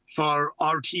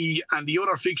RT, and the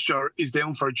other fixture is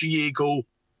down for GA Go.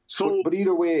 So, but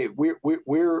either way,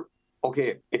 we're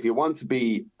okay. If you want to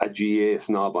be a GA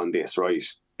snob on this, right,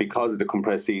 because of the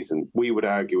compressed season, we would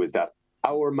argue is that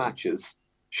our matches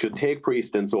should take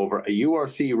precedence over a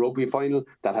URC rugby final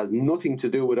that has nothing to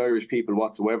do with Irish people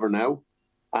whatsoever now,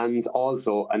 and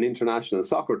also an international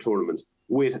soccer tournament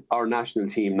with our national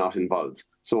team not involved.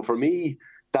 So for me,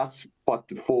 that's what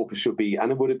the focus should be.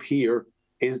 And it would appear,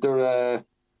 is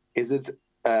it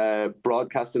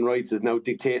broadcasting rights is now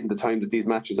dictating the time that these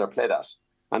matches are played at?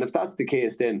 And if that's the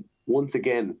case, then once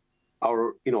again,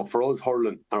 for us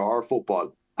hurling or our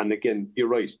football, and again, you're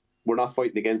right, we're not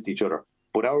fighting against each other,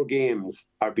 but our games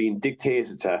are being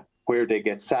dictated to where they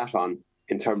get sat on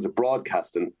in terms of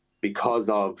broadcasting because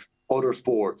of other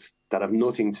sports that have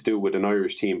nothing to do with an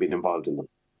Irish team being involved in them.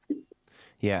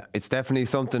 Yeah, it's definitely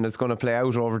something that's going to play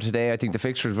out over today. I think the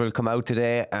fixtures will come out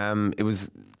today. It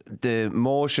was the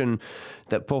motion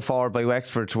that put forward by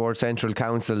Wexford towards Central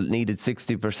Council needed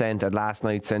 60% at last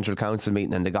night's Central Council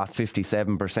meeting, and they got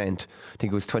 57%. I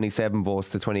think it was 27 votes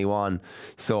to 21.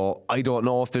 So I don't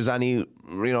know if there's any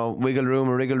wiggle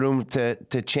room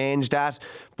to change that.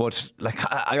 But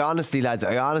I honestly, lads,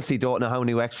 don't know how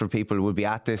many Wexford people would be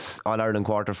at this All-Ireland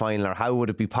quarter-final, or how would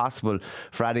it be possible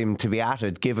for Adam to be at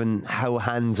it, given how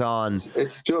hands-on.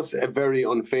 It's just very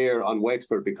unfair on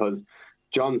Wexford, because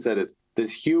John said it,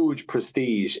 there's huge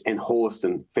prestige in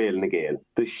hosting Féile na Gael.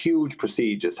 There's huge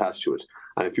prestige attached to it.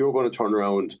 And if you're going to turn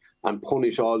around and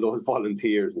punish all those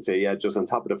volunteers and say, yeah, just on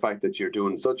top of the fact that you're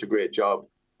doing such a great job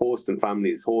hosting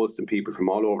families, hosting people from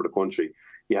all over the country,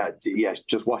 yeah,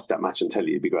 just watch that match and tell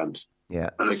you it'd be grand. Yeah,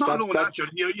 and it's not only that,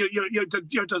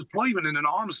 you're depriving an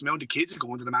enormous amount of kids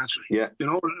going to the match. Yeah,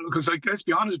 because let's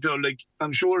be honest, Bill.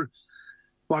 I'm sure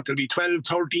there'll be 12,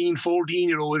 13,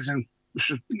 14-year-olds, and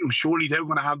surely they're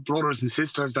going to have brothers and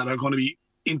sisters that are going to be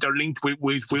interlinked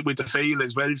with the Féile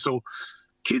as well. So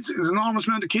kids, an enormous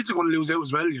amount of kids are going to lose out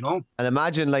as well, And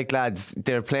imagine, lads,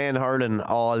 they're playing hurling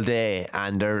all day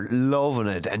and they're loving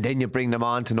it, and then you bring them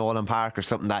on to Nolan Park or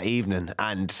something that evening,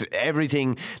 and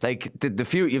everything, the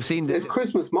few you've seen. It's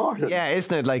Christmas morning. Yeah,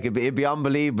 isn't it? It'd be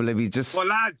unbelievable if you just. Well,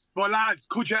 lads,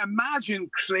 could you imagine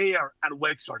Clare and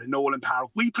Wexford in Nolan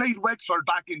Park? We played Wexford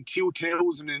back in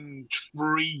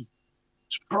 2003.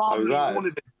 It's probably one of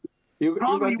the. You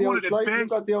got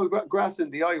the old grass in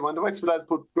the eye. When the Wexford lads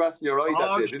put grass in your eye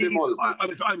that day, didn't you? I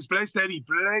was blessed, Eddie.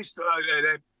 Blessed. I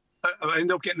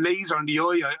ended up getting laser in the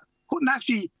eye. I couldn't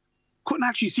actually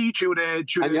see through the.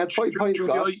 And you had 5 points,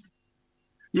 Scott.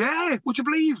 Yeah, would you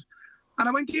believe? And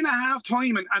I went in at half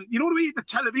time, and you know the way the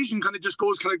television kind of just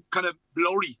goes kind of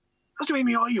blurry. That's the way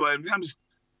my eye was.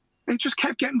 It just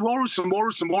kept getting worse and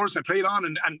worse and worse. I played on,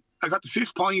 and I got the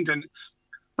 5th point, and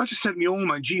I just said, oh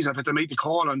my geez, I better make the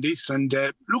call on this. And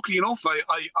luckily enough,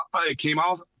 I came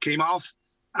off,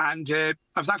 and I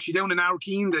was actually down in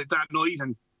Arkeen that night,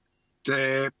 and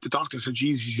the doctor said,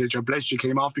 geez, he said, you're blessed you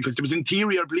came off, because there was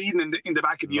interior bleeding in the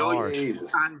back of the eye.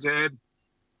 Jesus. And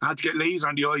I had to get laser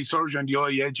on the eye, surgery on the eye.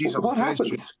 Yeah, geez, what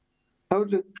happened? How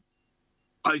did?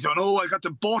 I don't know. I got the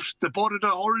butt of the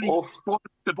hurley,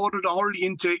 the butt of the hurley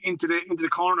into the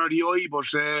corner of the eye.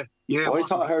 But yeah. I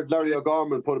thought I heard Larry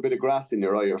O'Gorman put a bit of grass in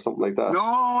your eye or something like that.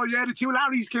 No, yeah, the two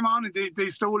Larrys came on and they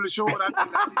stole the show.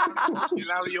 That's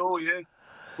Larry O, yeah.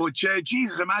 But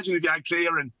Jesus, imagine if you had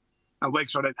Clare and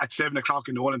Wexford at 7 o'clock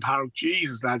in Nolan Park.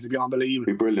 Jesus, lads, it'd be unbelievable.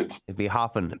 It'd be brilliant. It'd be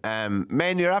hopping.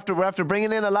 Men, we're after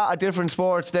bringing in a lot of different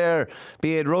sports there,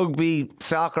 be it rugby,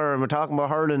 soccer, and we're talking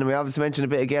about hurling, and we obviously mentioned a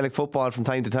bit of Gaelic football from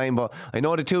time to time. But I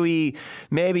know the 2E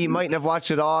maybe mightn't have watched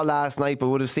it all last night, but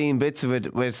would have seen bits of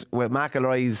it with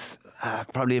McIlroy's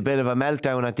probably a bit of a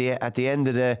meltdown at the end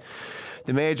of the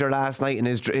major last night, and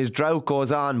his drought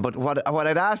goes on. But what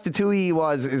I'd asked the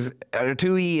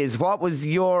 2E is what was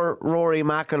your Rory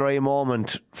McIlroy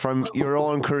moment from your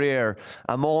own career,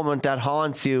 a moment that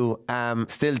haunts you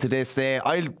still to this day?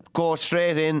 I'll go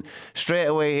straight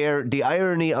away here. The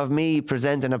irony of me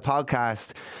presenting a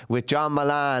podcast with John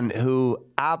Mullane, who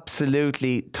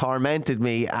absolutely tormented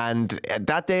me, and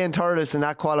that day in Thurles in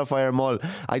that qualifier, Mull,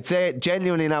 I'd say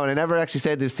genuinely now, and I never actually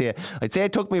said this to you, I'd say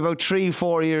it took me about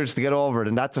 3-4 years to get over it,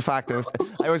 and that's a fact.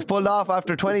 I was pulled off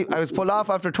after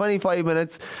 25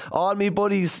 minutes. All my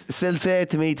buddies still say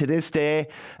it to me to this day.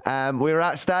 We were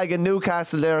at Stag in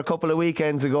Newcastle there a couple of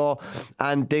weekends ago,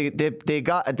 and they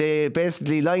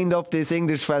basically lined up this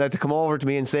English fella to come over to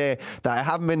me and say that I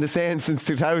haven't been the same since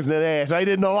 2008. I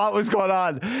didn't know what was going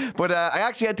on, but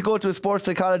I actually had to go to a sports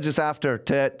psychologist after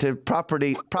to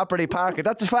properly park it.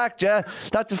 That's a fact, yeah.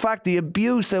 That's a fact. The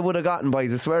abuse I would have gotten,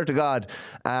 boys, I swear to God,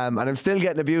 and I'm still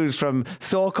getting abused from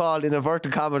so-called, in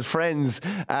inverted commas, friends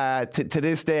to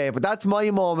this day. But that's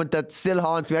my moment that still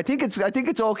haunts me. I think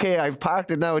it's okay. I've parked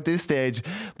it now at this stage.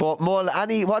 But Mull,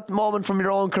 what moment from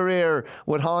your own career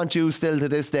would haunt you still to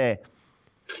this day?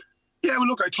 Yeah, well,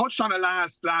 look, I touched on it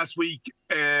last week.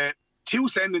 2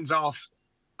 sendings off.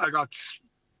 I got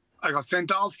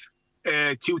sent off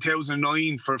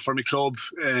 2009 for my club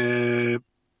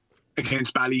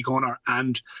against Ballygunner,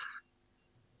 and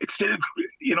it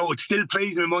still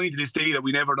plays in my mind to this day that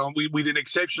we never done. We did an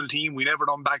exceptional team. We never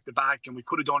done back to back, and we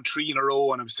could have done 3 in a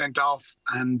row, and I was sent off.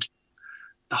 And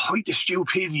the height of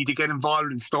stupidity to get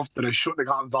involved in stuff that I shouldn't have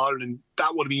got involved in,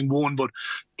 that would have been one. But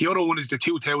the other one is the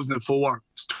 2004.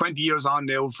 It's 20 years on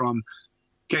now from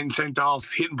getting sent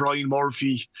off, hitting Brian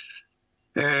Murphy.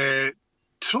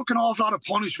 Took an awful lot of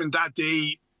punishment that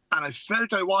day, and I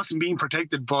felt I wasn't being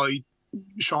protected by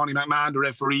Shawnee McMahon, the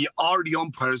referee, or the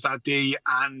umpires that day,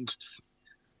 and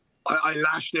I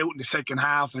lashed out in the second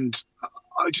half. And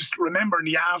I just remember in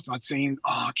the aftermath saying,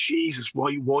 "Oh Jesus,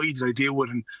 why did I deal with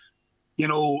it?"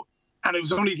 And it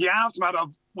was only the aftermath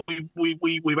of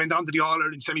we went on to the All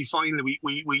Ireland semi-final.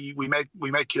 We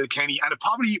met Kilkenny, and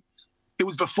it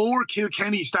was before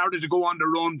Kilkenny started to go on the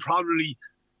run. Probably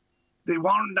they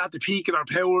weren't at the peak of their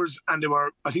powers, and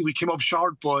I think we came up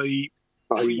short by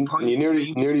 3 points. You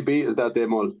nearly beat us that day,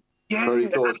 Mull. Yeah, very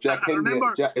close. Jack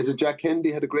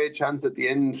Kennedy had a great chance at the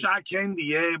end. Jack Kennedy,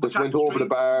 yeah, just went over the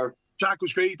bar. Jack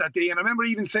was great that day, and I remember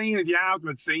even saying at the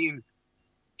aftermath, saying,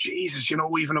 "Jesus, even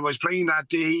if I was playing that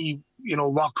day,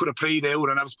 what could have played out?"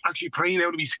 And I was actually playing out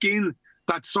of my skin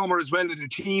that summer as well. And the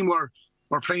team were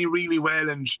playing really well,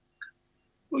 and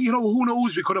who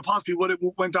knows? We could have possibly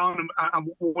went on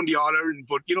and won the All Ireland.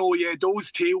 But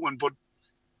those two, but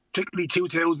particularly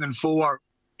 2004.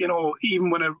 Even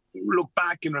when I look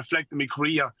back and reflect on my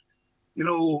career,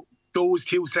 those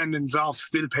 2 sendings off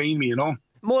still pain me.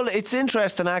 Mull, it's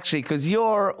interesting actually, because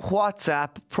your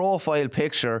WhatsApp profile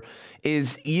picture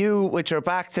is you with your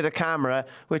back to the camera,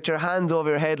 with your hands over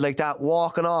your head like that,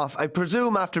 walking off. I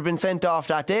presume after being sent off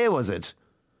that day, was it?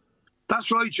 That's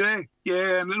right, yeah.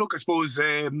 Yeah, and look, I suppose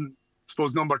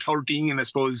number 13, I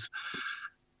suppose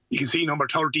you can see number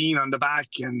 13 on the back,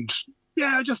 and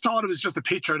yeah, I just thought it was just a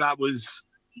picture that was,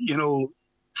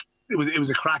 it was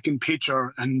a cracking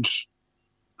picture, and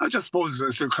I just suppose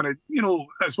it's kind of,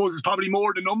 I suppose it's probably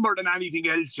more the number than anything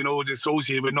else,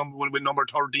 associated with number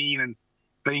 13 and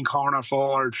playing corner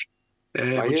forward.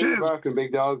 I hear you barking,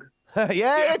 big dog.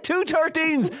 yeah, 2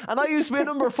 13s, and I used to be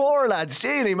number 4, lads.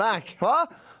 Jeannie Mac,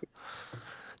 what?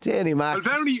 Jeannie Mac.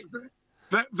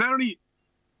 Well, Verney,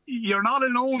 you're not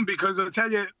alone, because I'll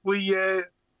tell you, we had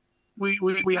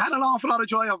an awful lot of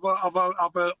joy of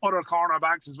other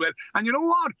cornerbacks as well. And you know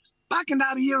what? Back in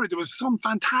that era, there was some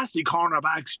fantastic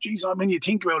cornerbacks. Jeez, I mean, you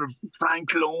think about it,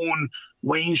 Frank Loan,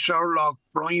 Wayne Sherlock,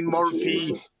 Brian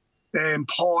Murphy,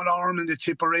 Paul Ormond, the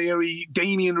Tipperary,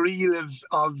 Damien Reel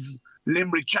of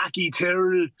Limerick, Jackie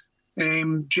Tyrrell,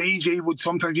 JJ would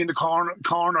sometimes be in the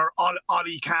corner,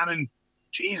 Ollie Cannon.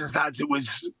 Jesus, lads, it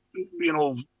was,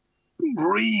 really,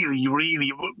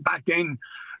 really, back then,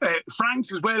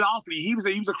 Franks as well, Offaly, he was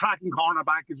a cracking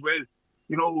cornerback as well.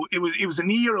 You know, it was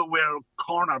an era where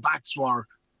cornerbacks were,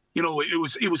 you know,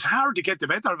 it was hard to get the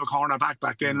better of a cornerback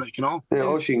back then, like, you know. Yeah,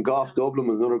 Oisín Goff, Dublin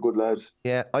was another good lad.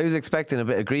 Yeah, I was expecting a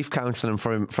bit of grief counselling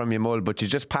from you, Mull, but you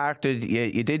just parked it,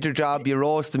 you did your job, you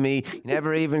roasted me, you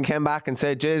never even came back and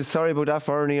said, "Jeez, sorry about that,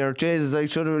 Verney," or "Jeez, I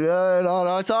should have,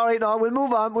 no, it's all right, no, we'll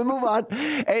move on.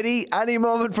 Eddie, any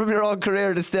moment from your own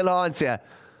career that still haunts you?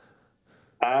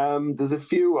 There's a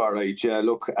few, all right, yeah,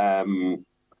 look,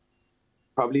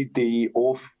 probably the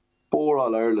 04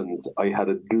 All-Ireland, I had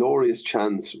a glorious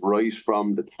chance right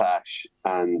from the clash,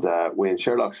 and when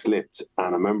Sherlock slipped, and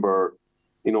I remember,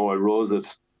 you know, I rose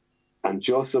it, and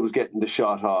just as I was getting the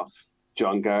shot off,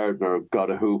 John Gardner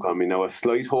got a hook on me. Now, a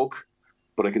slight hook,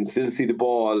 but I can still see the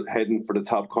ball heading for the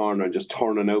top corner and just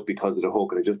turning out because of the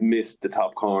hook, and I just missed the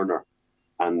top corner.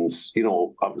 And, you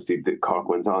know, obviously the Cork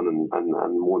went on and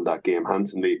won that game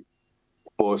handsomely.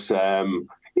 But,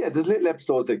 yeah, there's little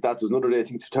episodes like that. There was another day, I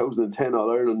think 2010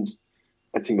 All-Ireland,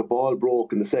 I think a ball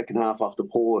broke in the second half off the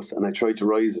post, and I tried to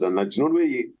rise it. And do you know the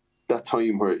way that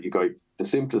time where you go, the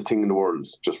simplest thing in the world,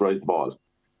 just rise the ball.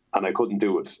 And I couldn't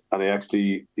do it. And I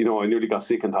actually, you know, I nearly got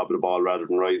sick on top of the ball rather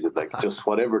than rise it. Like, just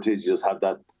whatever it is, you just have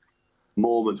that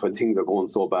moment when things are going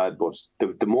so bad. But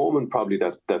the moment probably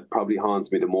that probably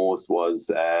haunts me the most was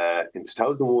in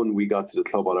 2001, we got to the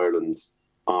Club All-Ireland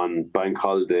on Bank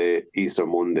Holiday, Easter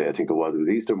Monday, I think it was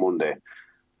Easter Monday.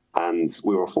 And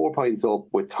we were 4 points up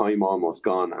with time almost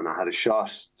gone. And I had a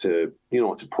shot to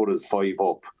put us 5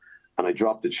 up. And I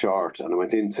dropped it short. And I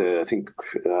went into, I think,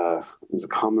 it was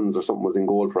Commons or something was in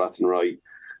goal for Athenry.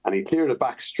 And he cleared it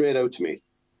back straight out to me.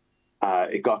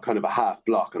 It got kind of a half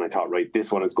block. And I thought, right,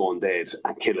 this one is going dead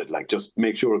and kill it. Like, just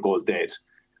make sure it goes dead.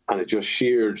 And it just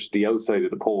sheared the outside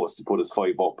of the post to put us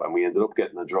 5 up. And we ended up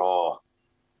getting a draw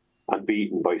and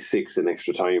beaten by 6 in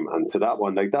extra time. And to that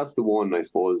one, like, that's the one, I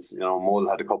suppose, you know, Mull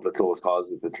had a couple of close calls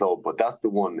with the club, but that's the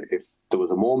one, if there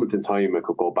was a moment in time I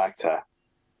could go back to,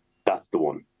 that's the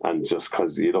one. And just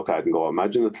because you look at it and go,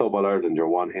 imagine the Club All-Ireland, you're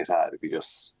one hit at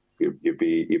it, you'd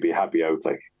be happy out,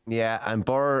 like. Yeah, and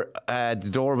Burr, the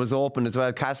door was open as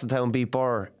well. Castletown beat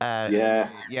Burr. Yeah,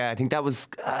 I think that was...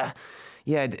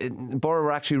 Burr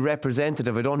were actually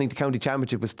representative. I don't think the county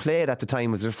championship was played at the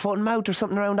time. Was there Foot and Mouth or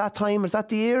something around that time? Was that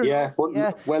the year? Yeah, Foot and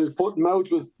Mouth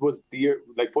was the year.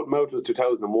 Like, Foot and Mouth was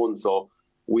 2001. So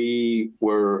we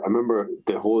were. I remember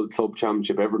the whole club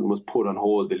championship. Everything was put on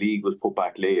hold. The league was put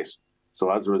back late.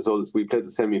 So as a result, we played the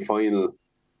semi-final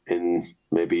in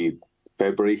maybe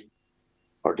February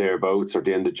or thereabouts, or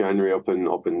the end of January up in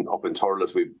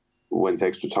Thurles. We went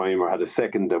extra time or had a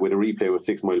second with a replay with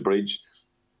 6 Mile Bridge.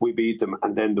 We beat them,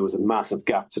 and then there was a massive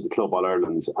gap to the Club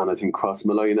All-Ireland, and I think Cross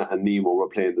Mullane and Nemo were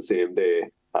playing the same day.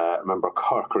 I remember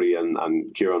Corkery and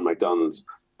Kieran McDonald.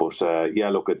 But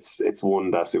look, it's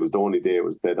one that it was the only day it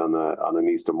was played on an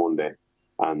Easter Monday,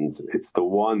 and it's the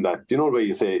one that, you know, where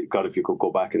you say, God, if you could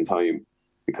go back in time,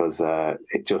 because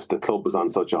the club was on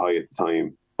such a high at the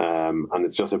time, and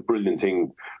it's just a brilliant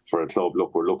thing for a club.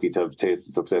 Look, we're lucky to have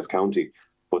tasted Success County,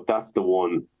 but that's the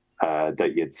one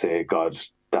that you'd say, God,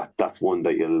 that's one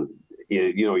that you'll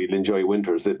enjoy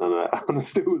winter sitting on a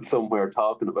stool somewhere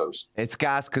talking about. It's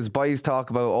gas because boys talk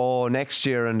about next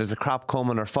year and there's a crop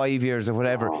coming, or 5 years or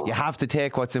whatever. You have to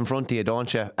take what's in front of you,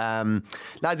 don't you?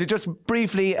 Lads, we just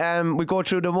briefly we go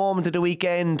through the moment of the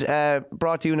weekend,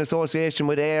 brought to you in association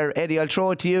with Ayr. Eddie, I'll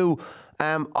throw it to you.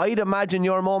 I'd imagine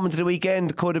your moment of the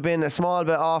weekend could have been a small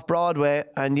bit off Broadway,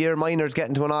 and your minors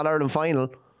getting to an All-Ireland final.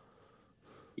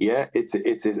 Yeah, it's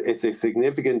a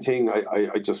significant thing.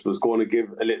 I just was going to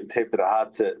give a little tip of the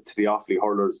hat to the Offaly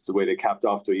hurlers, the way they capped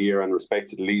off the year, and respect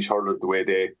to the Laois hurlers, the way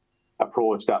they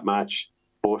approached that match.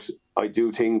 But I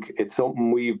do think it's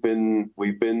something we've been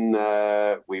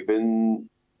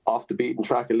off the beaten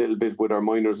track a little bit with our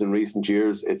minors in recent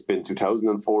years. It's been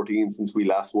 2014 since we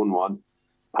last won one,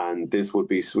 and this would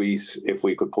be sweet if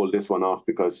we could pull this one off,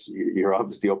 because you're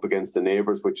obviously up against the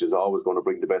neighbours, which is always going to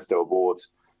bring the best out of both.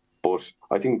 But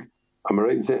I think, am I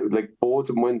right in saying, like, both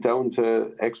of them went down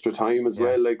to extra time as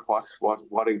well? Like,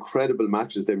 what incredible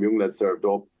matches them young lads served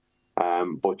up.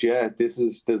 But yeah,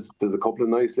 there's a couple of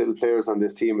nice little players on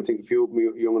this team. I think a few of them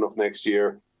young enough next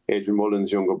year. Adrian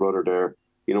Mullen's younger brother there.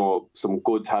 You know, some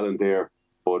good talent there.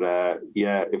 But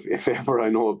if ever, I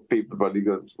know people probably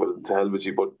go, well, to hell with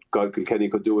you, but God, Kilkenny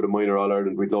could do with a minor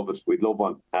All-Ireland. We'd love it. We'd love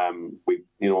one.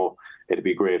 It'd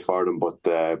be great for them,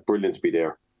 but brilliant to be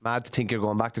there. Mad to think you're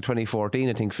going back to 2014,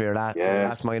 I think, for your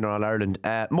last minor All-Ireland.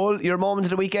 Mull, your moment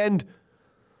of the weekend?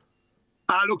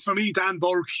 Look, for me, Dan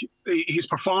Burke, his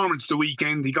performance the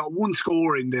weekend, he got one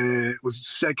score in the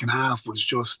second half, was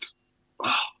just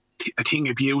a thing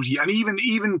of beauty. And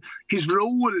even his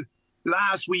role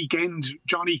last weekend,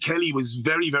 Johnny Kelly was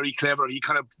very, very clever. He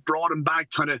kind of brought him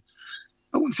back, kind of,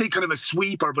 I wouldn't say kind of a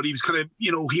sweeper, but he was kind of,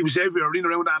 he was everywhere, in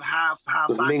around that half back,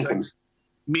 like,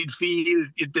 midfield,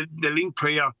 the link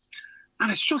player.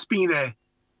 And it's just been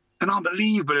an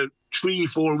unbelievable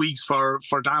 3-4 weeks for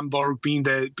Dan Burke, being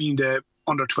the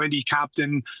under-20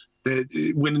 captain,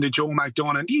 winning the Joe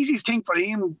McDonagh. And the easiest thing for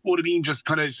him would have been just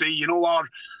kind of say, you know what,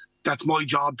 that's my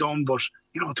job done. But,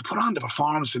 to put on the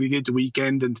performance that he did the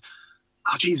weekend, and,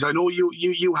 I know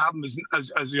you have him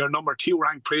as your number 2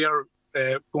 ranked player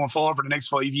going forward for the next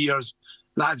 5 years.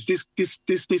 Lads, this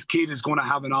kid is going to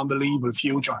have an unbelievable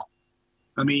future.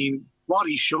 I mean, what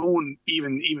he's shown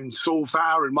even so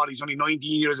far, and what he's only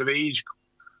 19 years of age,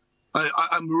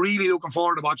 I'm really looking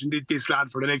forward to watching this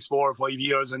lad for the next 4 or 5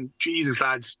 years. And Jesus,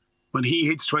 lads, when he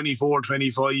hits 24,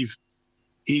 25,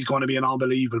 he's going to be an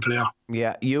unbelievable player.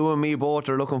 Yeah, you and me both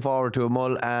are looking forward to a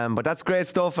Mull. But that's great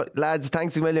stuff, lads.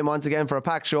 Thanks a million once again for a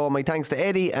packed show. My thanks to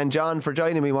Eddie and John for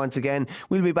joining me once again.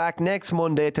 We'll be back next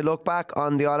Monday to look back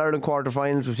on the All-Ireland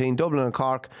quarterfinals between Dublin and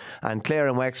Cork, and Clare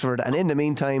and Wexford. And in the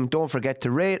meantime, don't forget to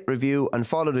rate, review and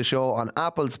follow the show on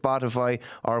Apple, Spotify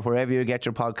or wherever you get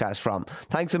your podcast from.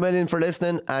 Thanks a million for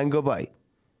listening, and goodbye.